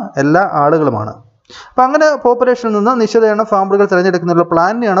ഉപയോഗിക്കുന്ന എല്ലാ ആളുകളുമാണ്. അപ്പോൾ അങ്ങനെ പോപ്പുലേഷനിൽ നിന്ന് നിശ്ചിത എണ്ണം സാമ്പിളുകൾ തിരഞ്ഞെടുക്കുന്നതിനുള്ള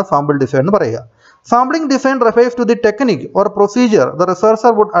പ്ലാനിനെയാണ് സാമ്പിൾ ഡിസൈൻ എന്ന് പറയുക. Sampling design refers to the technique or procedure the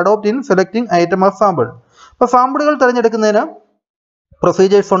researcher would adopt in selecting item of sample. അപ്പോൾ സാമ്പിളുകൾ തിരഞ്ഞെടുക്കുന്നതിന്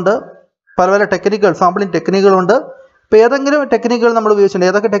പ്രൊസീജിയേഴ്സ് ഉണ്ട്, പല പല ടെക്നിക്കുകൾ, സാമ്പിളിംഗ് ടെക്നിക്കുകളുണ്ട്. ഇപ്പോൾ ഏതെങ്കിലും ടെക്നിക്കുകൾ നമ്മൾ ഉപയോഗിച്ചിട്ടുണ്ട്,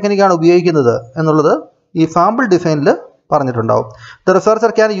 ഏതൊക്കെ ടെക്നിക്കാണ് ഉപയോഗിക്കുന്നത് എന്നുള്ളത് ഈ സാമ്പിൾ ഡിസൈനിൽ പറഞ്ഞിട്ടുണ്ടാവും. The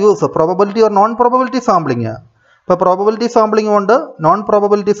researcher can use probability or non probability sampling. ഇപ്പോൾ പ്രോബബിലിറ്റി സാമ്പിളിങ്ങും ഉണ്ട്, നോൺ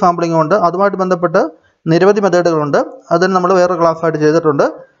പ്രോബബിലിറ്റി സാമ്പിളിങ്ങും ഉണ്ട്. അതുമായിട്ട് ബന്ധപ്പെട്ട് നിരവധി മെത്തേഡുകളുണ്ട്. അതിന് നമ്മൾ വേറൊരു ക്ലാസ്സായിട്ട് ചെയ്തിട്ടുണ്ട്.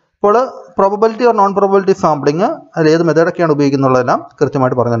 ഇപ്പോൾ probability or non probability sampling അതിൽ ഏത് മെത്തേഡൊക്കെയാണ് ഉപയോഗിക്കുന്നുള്ളതെല്ലാം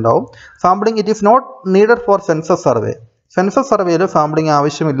കൃത്യമായിട്ട് പറഞ്ഞിട്ടുണ്ടാവും. Sampling it is not needed for census survey. Census സർവേയിൽ സാമ്പിളിങ്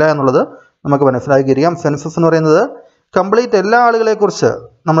ആവശ്യമില്ല എന്നുള്ളത് നമുക്ക് മനസ്സിലാക്കിയിരിക്കാം. സെൻസസ് എന്ന് പറയുന്നത് കംപ്ലീറ്റ് എല്ലാ ആളുകളെക്കുറിച്ച്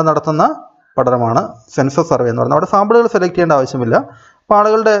നമ്മൾ നടത്തുന്ന പഠനമാണ് സെൻസസ് സർവേ എന്ന് പറയുന്നത്. അവിടെ സാമ്പിളുകൾ സെലക്ട് ചെയ്യേണ്ട ആവശ്യമില്ല. അപ്പോൾ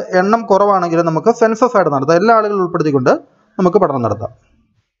ആളുകളുടെ എണ്ണം കുറവാണെങ്കിൽ നമുക്ക് സെൻസസ് ആയിട്ട് നടത്താം. എല്ലാ ആളുകളും ഉൾപ്പെടുത്തിക്കൊണ്ട് നമുക്ക് പഠനം നടത്താം.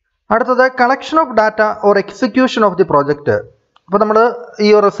 അടുത്തത് collection of data or execution of the project. അപ്പോൾ നമ്മൾ ഈ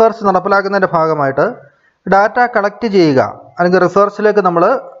റിസർച്ച് നടപ്പിലാക്കുന്നതിൻ്റെ ഭാഗമായിട്ട് ഡാറ്റ കളക്ട് ചെയ്യുക അല്ലെങ്കിൽ റിസർച്ചിലേക്ക് നമ്മൾ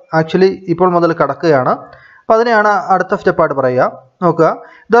ആക്ച്വലി ഇപ്പോൾ മുതൽ കടക്കുകയാണ്. അപ്പോൾ അതിനെയാണ് അടുത്ത സ്റ്റെപ്പായിട്ട് പറയുക. നോക്കുക,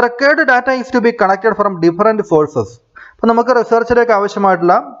 the record data is to be collected from different sources. അപ്പോൾ നമുക്ക് റിസർച്ചിലേക്ക്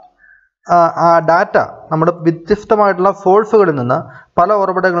ആവശ്യമായിട്ടുള്ള ഡാറ്റ നമ്മുടെ വ്യത്യസ്തമായിട്ടുള്ള സോഴ്സുകളിൽ നിന്ന്, പല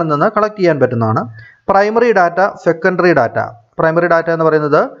ഉറവിടങ്ങളിൽ നിന്ന് കളക്ട് ചെയ്യാൻ പറ്റുന്നതാണ്. Primary data, secondary data. Primary data എന്ന്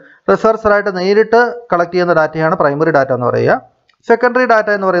പറയുന്നത് റിസർച്ചറായിട്ട് നേരിട്ട് കളക്ട് ചെയ്യുന്ന ഡാറ്റയാണ് പ്രൈമറി ഡാറ്റ എന്ന് പറയുക. സെക്കൻഡറി ഡാറ്റ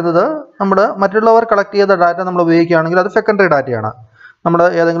എന്ന് പറയുന്നത് നമ്മൾ മറ്റുള്ളവർ കളക്ട് ചെയ്ത ഡാറ്റ നമ്മൾ ഉപയോഗിക്കുകയാണെങ്കിൽ അത് സെക്കൻഡറി ഡാറ്റയാണ്. നമ്മൾ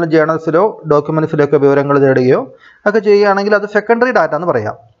ഏതെങ്കിലും ജേണൽസിലോ ഡോക്യുമെൻറ്റ്സിലോ ഒക്കെ വിവരങ്ങൾ തേടുകയോ ഒക്കെ ചെയ്യുകയാണെങ്കിൽ അത് സെക്കൻഡറി ഡാറ്റ എന്ന്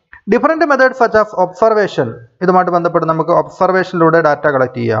പറയാം. Different method such as observation. ഇതുമായിട്ട് ബന്ധപ്പെട്ട് നമുക്ക് ഒബ്സർവേഷനിലൂടെ ഡാറ്റ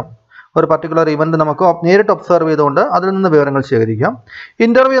കളക്ട് ചെയ്യാം. ഒരു പർട്ടിക്കുലർ ഇവൻറ്റ് നമുക്ക് നേരിട്ട് ഒബ്സർവ് ചെയ്തുകൊണ്ട് അതിൽ നിന്ന് വിവരങ്ങൾ ശേഖരിക്കാം.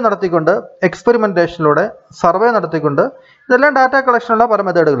 ഇൻ്റർവ്യൂ നടത്തിക്കൊണ്ട്, എക്സ്പെരിമെൻറ്റേഷനിലൂടെ, സർവേ നടത്തിക്കൊണ്ട്, ഇതെല്ലാം ഡാറ്റ കളക്ഷനുള്ള പല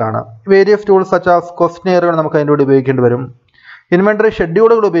മെത്തേഡുകളാണ്. വേരിയസ് ടൂൾസ് സച്ച് ആസ് ക്വസ്റ്റ്നെയറുകൾ നമുക്ക് അതിൻ്റെ കൂടെ ഉപയോഗിക്കേണ്ടി വരും. ഇൻവെൻ്ററി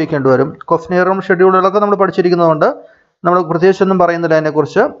ഷെഡ്യൂളുകൾ ഉപയോഗിക്കേണ്ടി വരും. ക്വസ്റ്റ്നെയറും ഷെഡ്യൂളുകളൊക്കെ നമ്മൾ പഠിച്ചിരിക്കുന്നതുകൊണ്ട് നമ്മൾ പ്രത്യേകിച്ചൊന്നും പറയുന്നില്ല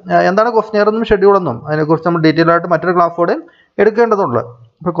അതിനെക്കുറിച്ച്. എന്താണ് ക്വസ്റ്റ്നെയറെന്നും ഷെഡ്യൂളെന്നും അതിനെക്കുറിച്ച് നമ്മൾ ഡീറ്റെയിൽ ആയിട്ട് മറ്റൊരു ക്ലാസ്സോടെ എടുക്കേണ്ടതുണ്ട്.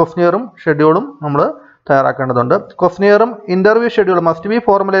 ഇപ്പോൾ ക്വസ്റ്റ്നെയറും ഷെഡ്യൂളും നമ്മൾ തയ്യാറാക്കേണ്ടതുണ്ട്. ക്വസ്റ്റ്നെയറും interview ഷെഡ്യൂളും must be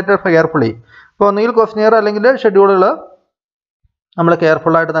formulated carefully. ഇപ്പോൾ ഒന്നുകിൽ ക്വസ്റ്റ്നെയർ അല്ലെങ്കിൽ ഷെഡ്യൂളുകൾ നമ്മൾ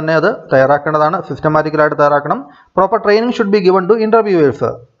കെയർഫുള്ളായിട്ട് തന്നെ അത് തയ്യാറാക്കേണ്ടതാണ്. സിസ്റ്റമാറ്റിക്കലായിട്ട് തയ്യാറാക്കണം. Proper training should be given to interviewers.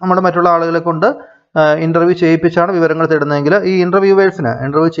 നമ്മൾ മറ്റുള്ള ആളുകളെ കൊണ്ട് ഇൻ്റർവ്യൂ ചെയ്യിപ്പിച്ചാണ് വിവരങ്ങൾ തേടുന്നതെങ്കിൽ ഈ ഇൻ്റർവ്യൂവേഴ്സിന്,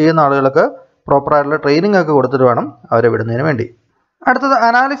 ഇൻ്റർവ്യൂ ചെയ്യുന്ന ആളുകൾക്ക് പ്രോപ്പറായിട്ടുള്ള ട്രെയിനിങ് ഒക്കെ കൊടുത്തിട്ട് വേണം അവരെ വിടുന്നതിന് വേണ്ടി. അടുത്തത്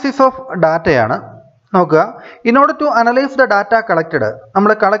അനാലിസിസ് ഓഫ് ഡാറ്റയാണ്. നോക്കുക, in order to analyse the data collected.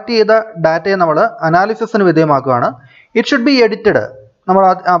 നമ്മൾ കളക്ട് ചെയ്ത ഡാറ്റയെ നമ്മൾ അനാലിസിസിന് വിധേയമാക്കുകയാണ്. It should be edited. നമ്മൾ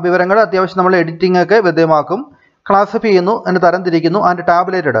ആ വിവരങ്ങൾ അത്യാവശ്യം നമ്മൾ എഡിറ്റിംഗ് ഒക്കെ വിധേയമാക്കും. ക്ലാസിഫൈ ചെയ്യുന്നു, അതിന് തരംതിരിക്കുന്നു. ആൻഡ്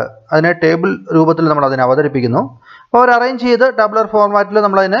ടാബുലേറ്റഡ്, അതിനെ ടേബിൾ രൂപത്തിൽ നമ്മൾ അതിനെ അവതരിപ്പിക്കുന്നു. അപ്പോൾ അവർ അറേഞ്ച് ചെയ്ത് ടാബുലർ ഫോർമാറ്റിൽ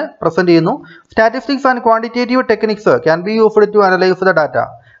നമ്മൾ അതിനെ പ്രസൻറ്റ് ചെയ്യുന്നു. Statistics and quantitative techniques can be used to analyse the data.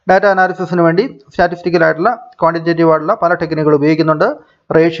 Data അനാലിസിസിന് വേണ്ടി സ്റ്റാറ്റിസ്റ്റിക്കലായിട്ടുള്ള ക്വാണ്ടിറ്റേറ്റീവ് ആയിട്ടുള്ള പല ടെക്നിക്കുകൾ ഉപയോഗിക്കുന്നുണ്ട്.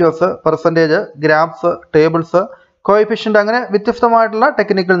 Ratios, percentage, graphs, tables, coefficient, അങ്ങനെ വ്യത്യസ്തമായിട്ടുള്ള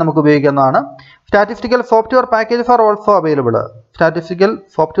ടെക്നിക്കുകൾ നമുക്ക് ഉപയോഗിക്കുന്നതാണ്. Statistical software packages are also available. Statistical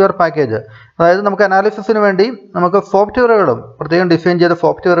software package, അതായത് നമുക്ക് അനാലിസിസിന് വേണ്ടി നമുക്ക് സോഫ്റ്റ്വെയറുകളും പ്രത്യേകം ഡിസൈൻ ചെയ്ത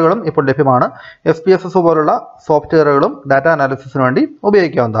സോഫ്റ്റ്വെയറുകളും ഇപ്പോൾ ലഭ്യമാണ്. SPSS പോലുള്ള സോഫ്റ്റ്വെയറുകളും ഡാറ്റ അനാലിസിസിന് വേണ്ടി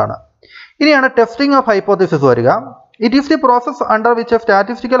ഉപയോഗിക്കാവുന്നതാണ്. ഇനിയാണ് ടെസ്റ്റിംഗ് ഓഫ് ഹൈപ്പോത്തിസിസ് വരിക. It is the process under which A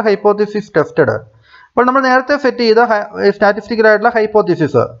statistical hypothesis tested. അപ്പോൾ നമ്മൾ നേരത്തെ സെറ്റ് ചെയ്ത സ്റ്റാറ്റിസ്റ്റിക്കലായിട്ടുള്ള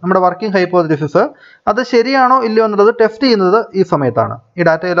ഹൈപ്പോത്തിസിസ്, നമ്മുടെ വർക്കിംഗ് ഹൈപ്പോത്തിസിസ്, അത് ശരിയാണോ ഇല്ലയോ എന്നുള്ളത് ടെസ്റ്റ് ചെയ്യുന്നത് ഈ സമയത്താണ്. ഈ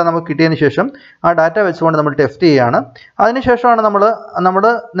ഡാറ്റയെല്ലാം നമുക്ക് കിട്ടിയതിന് ശേഷം ആ ഡാറ്റ വെച്ചുകൊണ്ട് നമ്മൾ ടെസ്റ്റ് ചെയ്യുകയാണ്. അതിനുശേഷമാണ് നമ്മൾ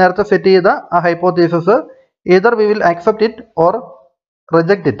നേരത്തെ സെറ്റ് ചെയ്ത ആ hypothesis either we will accept it or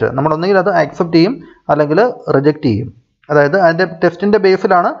reject it. നമ്മൾ ഒന്നുകിൽ അത് അക്സെപ്റ്റ് ചെയ്യും അല്ലെങ്കിൽ റിജക്റ്റ് ചെയ്യും. അതായത് അതിൻ്റെ ടെസ്റ്റിൻ്റെ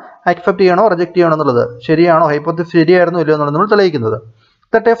ബേസിലാണ് അക്സെപ്റ്റ് ചെയ്യണോ റിജക്റ്റ് ചെയ്യണോ എന്നുള്ളത്, ശരിയാണോ ഹൈപ്പോത്തിസിസ് ശരിയായിരുന്നോ ഇല്ലയോ എന്നുള്ളത് നമ്മൾ തെളിയിക്കുന്നത്.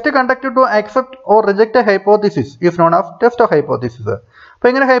 The test conducted to accept or reject a hypothesis is known as test of hypothesis. അപ്പോൾ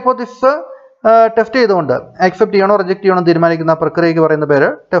ഇങ്ങനെ ഹൈപ്പോത്തിസിസ് ടെസ്റ്റ് ചെയ്തുകൊണ്ട് അക്സെപ്റ്റ് ചെയ്യണോ റിജക്റ്റ് ചെയ്യണോ തീരുമാനിക്കുന്ന പ്രക്രിയയ്ക്ക് പറയുന്ന പേര്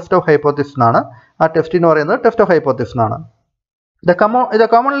ടെസ്റ്റ് ഓഫ് ഹൈപ്പോത്തിസിസ് എന്നാണ്. ആ ടെസ്റ്റ് എന്ന് പറയുന്നത് ടെസ്റ്റ് ഓഫ് ഹൈപ്പോത്തിസിസ് എന്നാണ്. ഇത്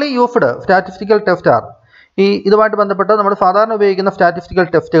commonly used statistical test R. ഇതുമായിട്ട് ബന്ധപ്പെട്ട് നമ്മൾ സാധാരണ ഉപയോഗിക്കുന്ന സ്റ്റാറ്റിസ്റ്റിക്കൽ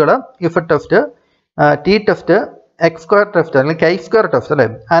ടെസ്റ്റുകൾ if test, T test, X square test അല്ലെങ്കിൽ കൈ സ്ക്വയർ ടെസ്റ്റ് അല്ലേ,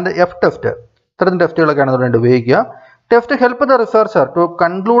 ആൻഡ് എഫ് ടെസ്റ്റ്, ഇത്തരം ടെസ്റ്റുകളൊക്കെയാണ് അതുകൊണ്ട് ഉപയോഗിക്കുക. Test help the researcher to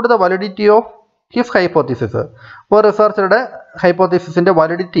conclude the validity of his hypothesis. അപ്പോൾ റിസർച്ചറുടെ ഹൈപ്പോത്തിസിസിൻ്റെ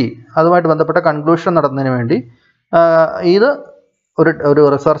വാലിഡിറ്റി, അതുമായിട്ട് ബന്ധപ്പെട്ട കൺക്ലൂഷൻ നടത്തുന്നതിന് വേണ്ടി ഇത് ഒരു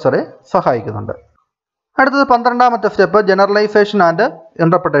റിസർച്ചറെ സഹായിക്കുന്നുണ്ട്. അടുത്തത് 12ാമത്തെ സ്റ്റെപ്പ് ജനറലൈസേഷൻ ആൻഡ്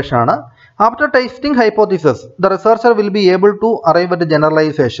ഇൻ്റർപ്രിട്ടേഷൻ ആണ്. After testing hypothesis the researcher will be able to arrive at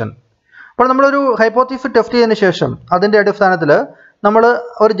generalisation. അപ്പോൾ നമ്മളൊരു ഹൈപ്പോത്തിസിസ് ടെസ്റ്റ് ചെയ്തതിന് ശേഷം അതിൻ്റെ അടിസ്ഥാനത്തിൽ നമ്മൾ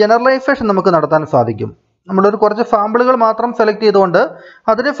ഒരു ജനറലൈസേഷൻ നമുക്ക് നടത്താൻ സാധിക്കും. നമ്മളൊരു കുറച്ച് സാമ്പിളുകൾ മാത്രം സെലക്ട് ചെയ്തുകൊണ്ട്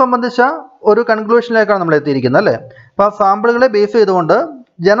അതിനെ സംബന്ധിച്ച ഒരു കൺക്ലൂഷനിലേക്കാണ് നമ്മൾ എത്തിയിരിക്കുന്നത് അല്ലേ. അപ്പോൾ ആ സാമ്പിളുകളെ ബേസ് ചെയ്തുകൊണ്ട്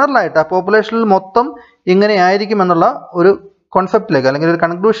ജനറലായിട്ട് ആ പോപ്പുലേഷനിൽ മൊത്തം ഇങ്ങനെയായിരിക്കും എന്നുള്ള ഒരു കോൺസെപ്റ്റിലേക്ക് അല്ലെങ്കിൽ ഒരു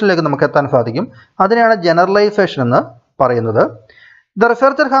കൺക്ലൂഷനിലേക്ക് നമുക്ക് എത്താൻ സാധിക്കും. അതിനെയാണ് ജനറലൈസേഷൻ എന്ന് പറയുന്നത്. The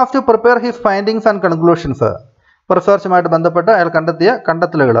researcher has to prepare his findings and conclusions. റിസർച്ചുമായിട്ട് ബന്ധപ്പെട്ട് അയാൾ കണ്ടെത്തിയ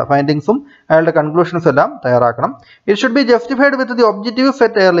കണ്ടെത്തലുകൾ, ഫൈൻഡിങ്സും അയാളുടെ കൺക്ലൂഷൻസ് എല്ലാം തയ്യാറാക്കണം. It should be justified with the objective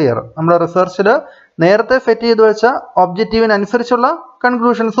set earlier. നമ്മൾ റിസർച്ചിൽ നേരത്തെ സെറ്റ് ചെയ്ത് വെച്ച ഒബ്ജക്റ്റീവിനനുസരിച്ചുള്ള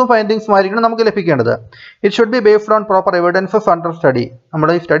കൺക്ലൂഷൻസും ഫൈൻഡിങ്സും ആയിരിക്കണം നമുക്ക് ലഭിക്കേണ്ടത്. It should be based on proper evidences under study. നമ്മൾ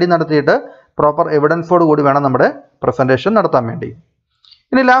ഈ സ്റ്റഡി നടത്തിയിട്ട് പ്രോപ്പർ എവിഡൻസോട് കൂടി വേണം നമ്മുടെ പ്രസന്റേഷൻ നടത്താൻ വേണ്ടി.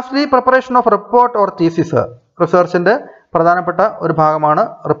 ഇനി lastly preparation of report or thesis. റിസർച്ചിന്റെ പ്രധാനപ്പെട്ട ഒരു ഭാഗമാണ്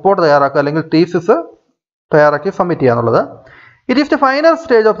റിപ്പോർട്ട് തയ്യാറാക്കുക അല്ലെങ്കിൽ തീസിസ് തയ്യാറാക്കി സബ്മിറ്റ് ചെയ്യുക എന്നുള്ളത്. It is the final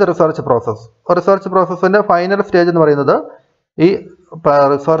stage of the research process. Research പ്രോസസ്സിന്റെ final stage എന്ന് പറയുന്നത് ഈ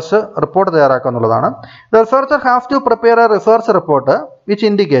റിസർച്ച് റിപ്പോർട്ട് തയ്യാറാക്കുക എന്നുള്ളതാണ്. The researcher has to prepare A research report which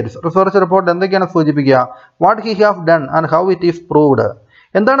indicates. Research report എന്തൊക്കെയാണ് സൂചിപ്പിക്കുക? What he have done and how it is proved.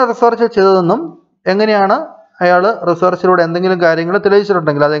 എന്താണ് research ചെയ്തതെന്നും എങ്ങനെയാണ് അയാൾ റിസർച്ചിലൂടെ എന്തെങ്കിലും കാര്യങ്ങൾ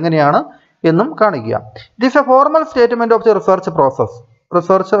തെളിയിച്ചിട്ടുണ്ടെങ്കിൽ അതെങ്ങനെയാണ് എന്നും കാണിക്കുക. It is A formal statement of the research process.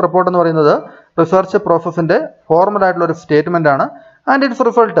 Research report എന്ന് പറയുന്നത് റിസർച്ച് പ്രോസസ്സിന്റെ ഫോർമൽ ആയിട്ടുള്ള ഒരു സ്റ്റേറ്റ്മെന്റ് ആണ്. ആൻഡ് ഇറ്റ്സ്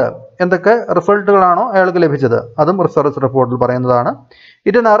റിസൾട്ട്, എന്തൊക്കെ റിസൾട്ടുകളാണോ അയാൾക്ക് ലഭിച്ചത് അതും റിസർച്ച് റിപ്പോർട്ടിൽ പറയുന്നതാണ്.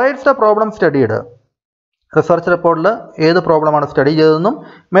 It narrates the problem studied. Research റിപ്പോർട്ടിൽ ഏത് പ്രോബ്ലമാണ് സ്റ്റഡി ചെയ്തതെന്നും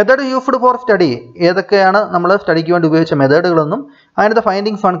മെത്തേഡ് യൂസ്ഡ് ഫോർ സ്റ്റഡി, ഏതൊക്കെയാണ് നമ്മൾ സ്റ്റഡിക്ക് വേണ്ടി ഉപയോഗിച്ച മെത്തേഡുകളെന്നും and the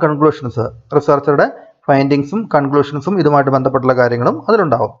findings and conclusions, റിസർച്ചറുടെ ഫൈൻഡിങ്സും കൺക്ലൂഷൻസും ഇതുമായിട്ട് ബന്ധപ്പെട്ടുള്ള കാര്യങ്ങളും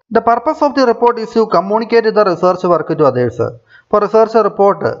അതിലുണ്ടാവും. The purpose of the report is to communicate the research work to others. ഇപ്പോൾ റിസർച്ച്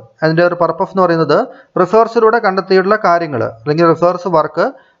റിപ്പോർട്ട് അതിൻ്റെ ഒരു പർപ്പസ് എന്ന് പറയുന്നത് റിസർച്ചിലൂടെ കണ്ടെത്തിയിട്ടുള്ള കാര്യങ്ങൾ അല്ലെങ്കിൽ റിസർച്ച് വർക്ക്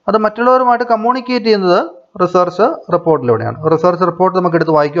അത് മറ്റുള്ളവരുമായിട്ട് കമ്മ്യൂണിക്കേറ്റ് ചെയ്യുന്നത് റിസർച്ച് റിപ്പോർട്ടിലൂടെയാണ്. റിസർച്ച് റിപ്പോർട്ട് നമുക്ക്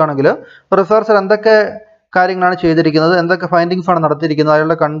എടുത്ത് വായിക്കുകയാണെങ്കിൽ റിസർച്ചർ എന്തൊക്കെ കാര്യങ്ങളാണ് ചെയ്തിരിക്കുന്നത്, എന്തൊക്കെ ഫൈൻഡിങ്സ് ആണ് നടത്തിയിരിക്കുന്നത്,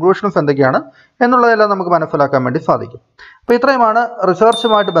 അതിലുള്ള കൺക്ലൂഷൻസ് എന്തൊക്കെയാണ് എന്നുള്ളതെല്ലാം നമുക്ക് മനസ്സിലാക്കാൻ വേണ്ടി സാധിക്കും. അപ്പോൾ ഇത്രയുമാണ്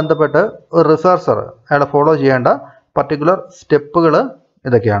റിസർച്ചുമായിട്ട് ബന്ധപ്പെട്ട് ഒരു റിസർച്ചർ അയാൾ ഫോളോ ചെയ്യേണ്ട പർട്ടിക്കുലർ സ്റ്റെപ്പുകൾ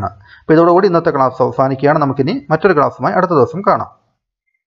ഇതൊക്കെയാണ്. അപ്പോൾ ഇതോടുകൂടി ഇന്നത്തെ ക്ലാസ് അവസാനിക്കുകയാണ്. നമുക്കിനി മറ്റൊരു ക്ലാസ്സുമായി അടുത്ത ദിവസം കാണാം.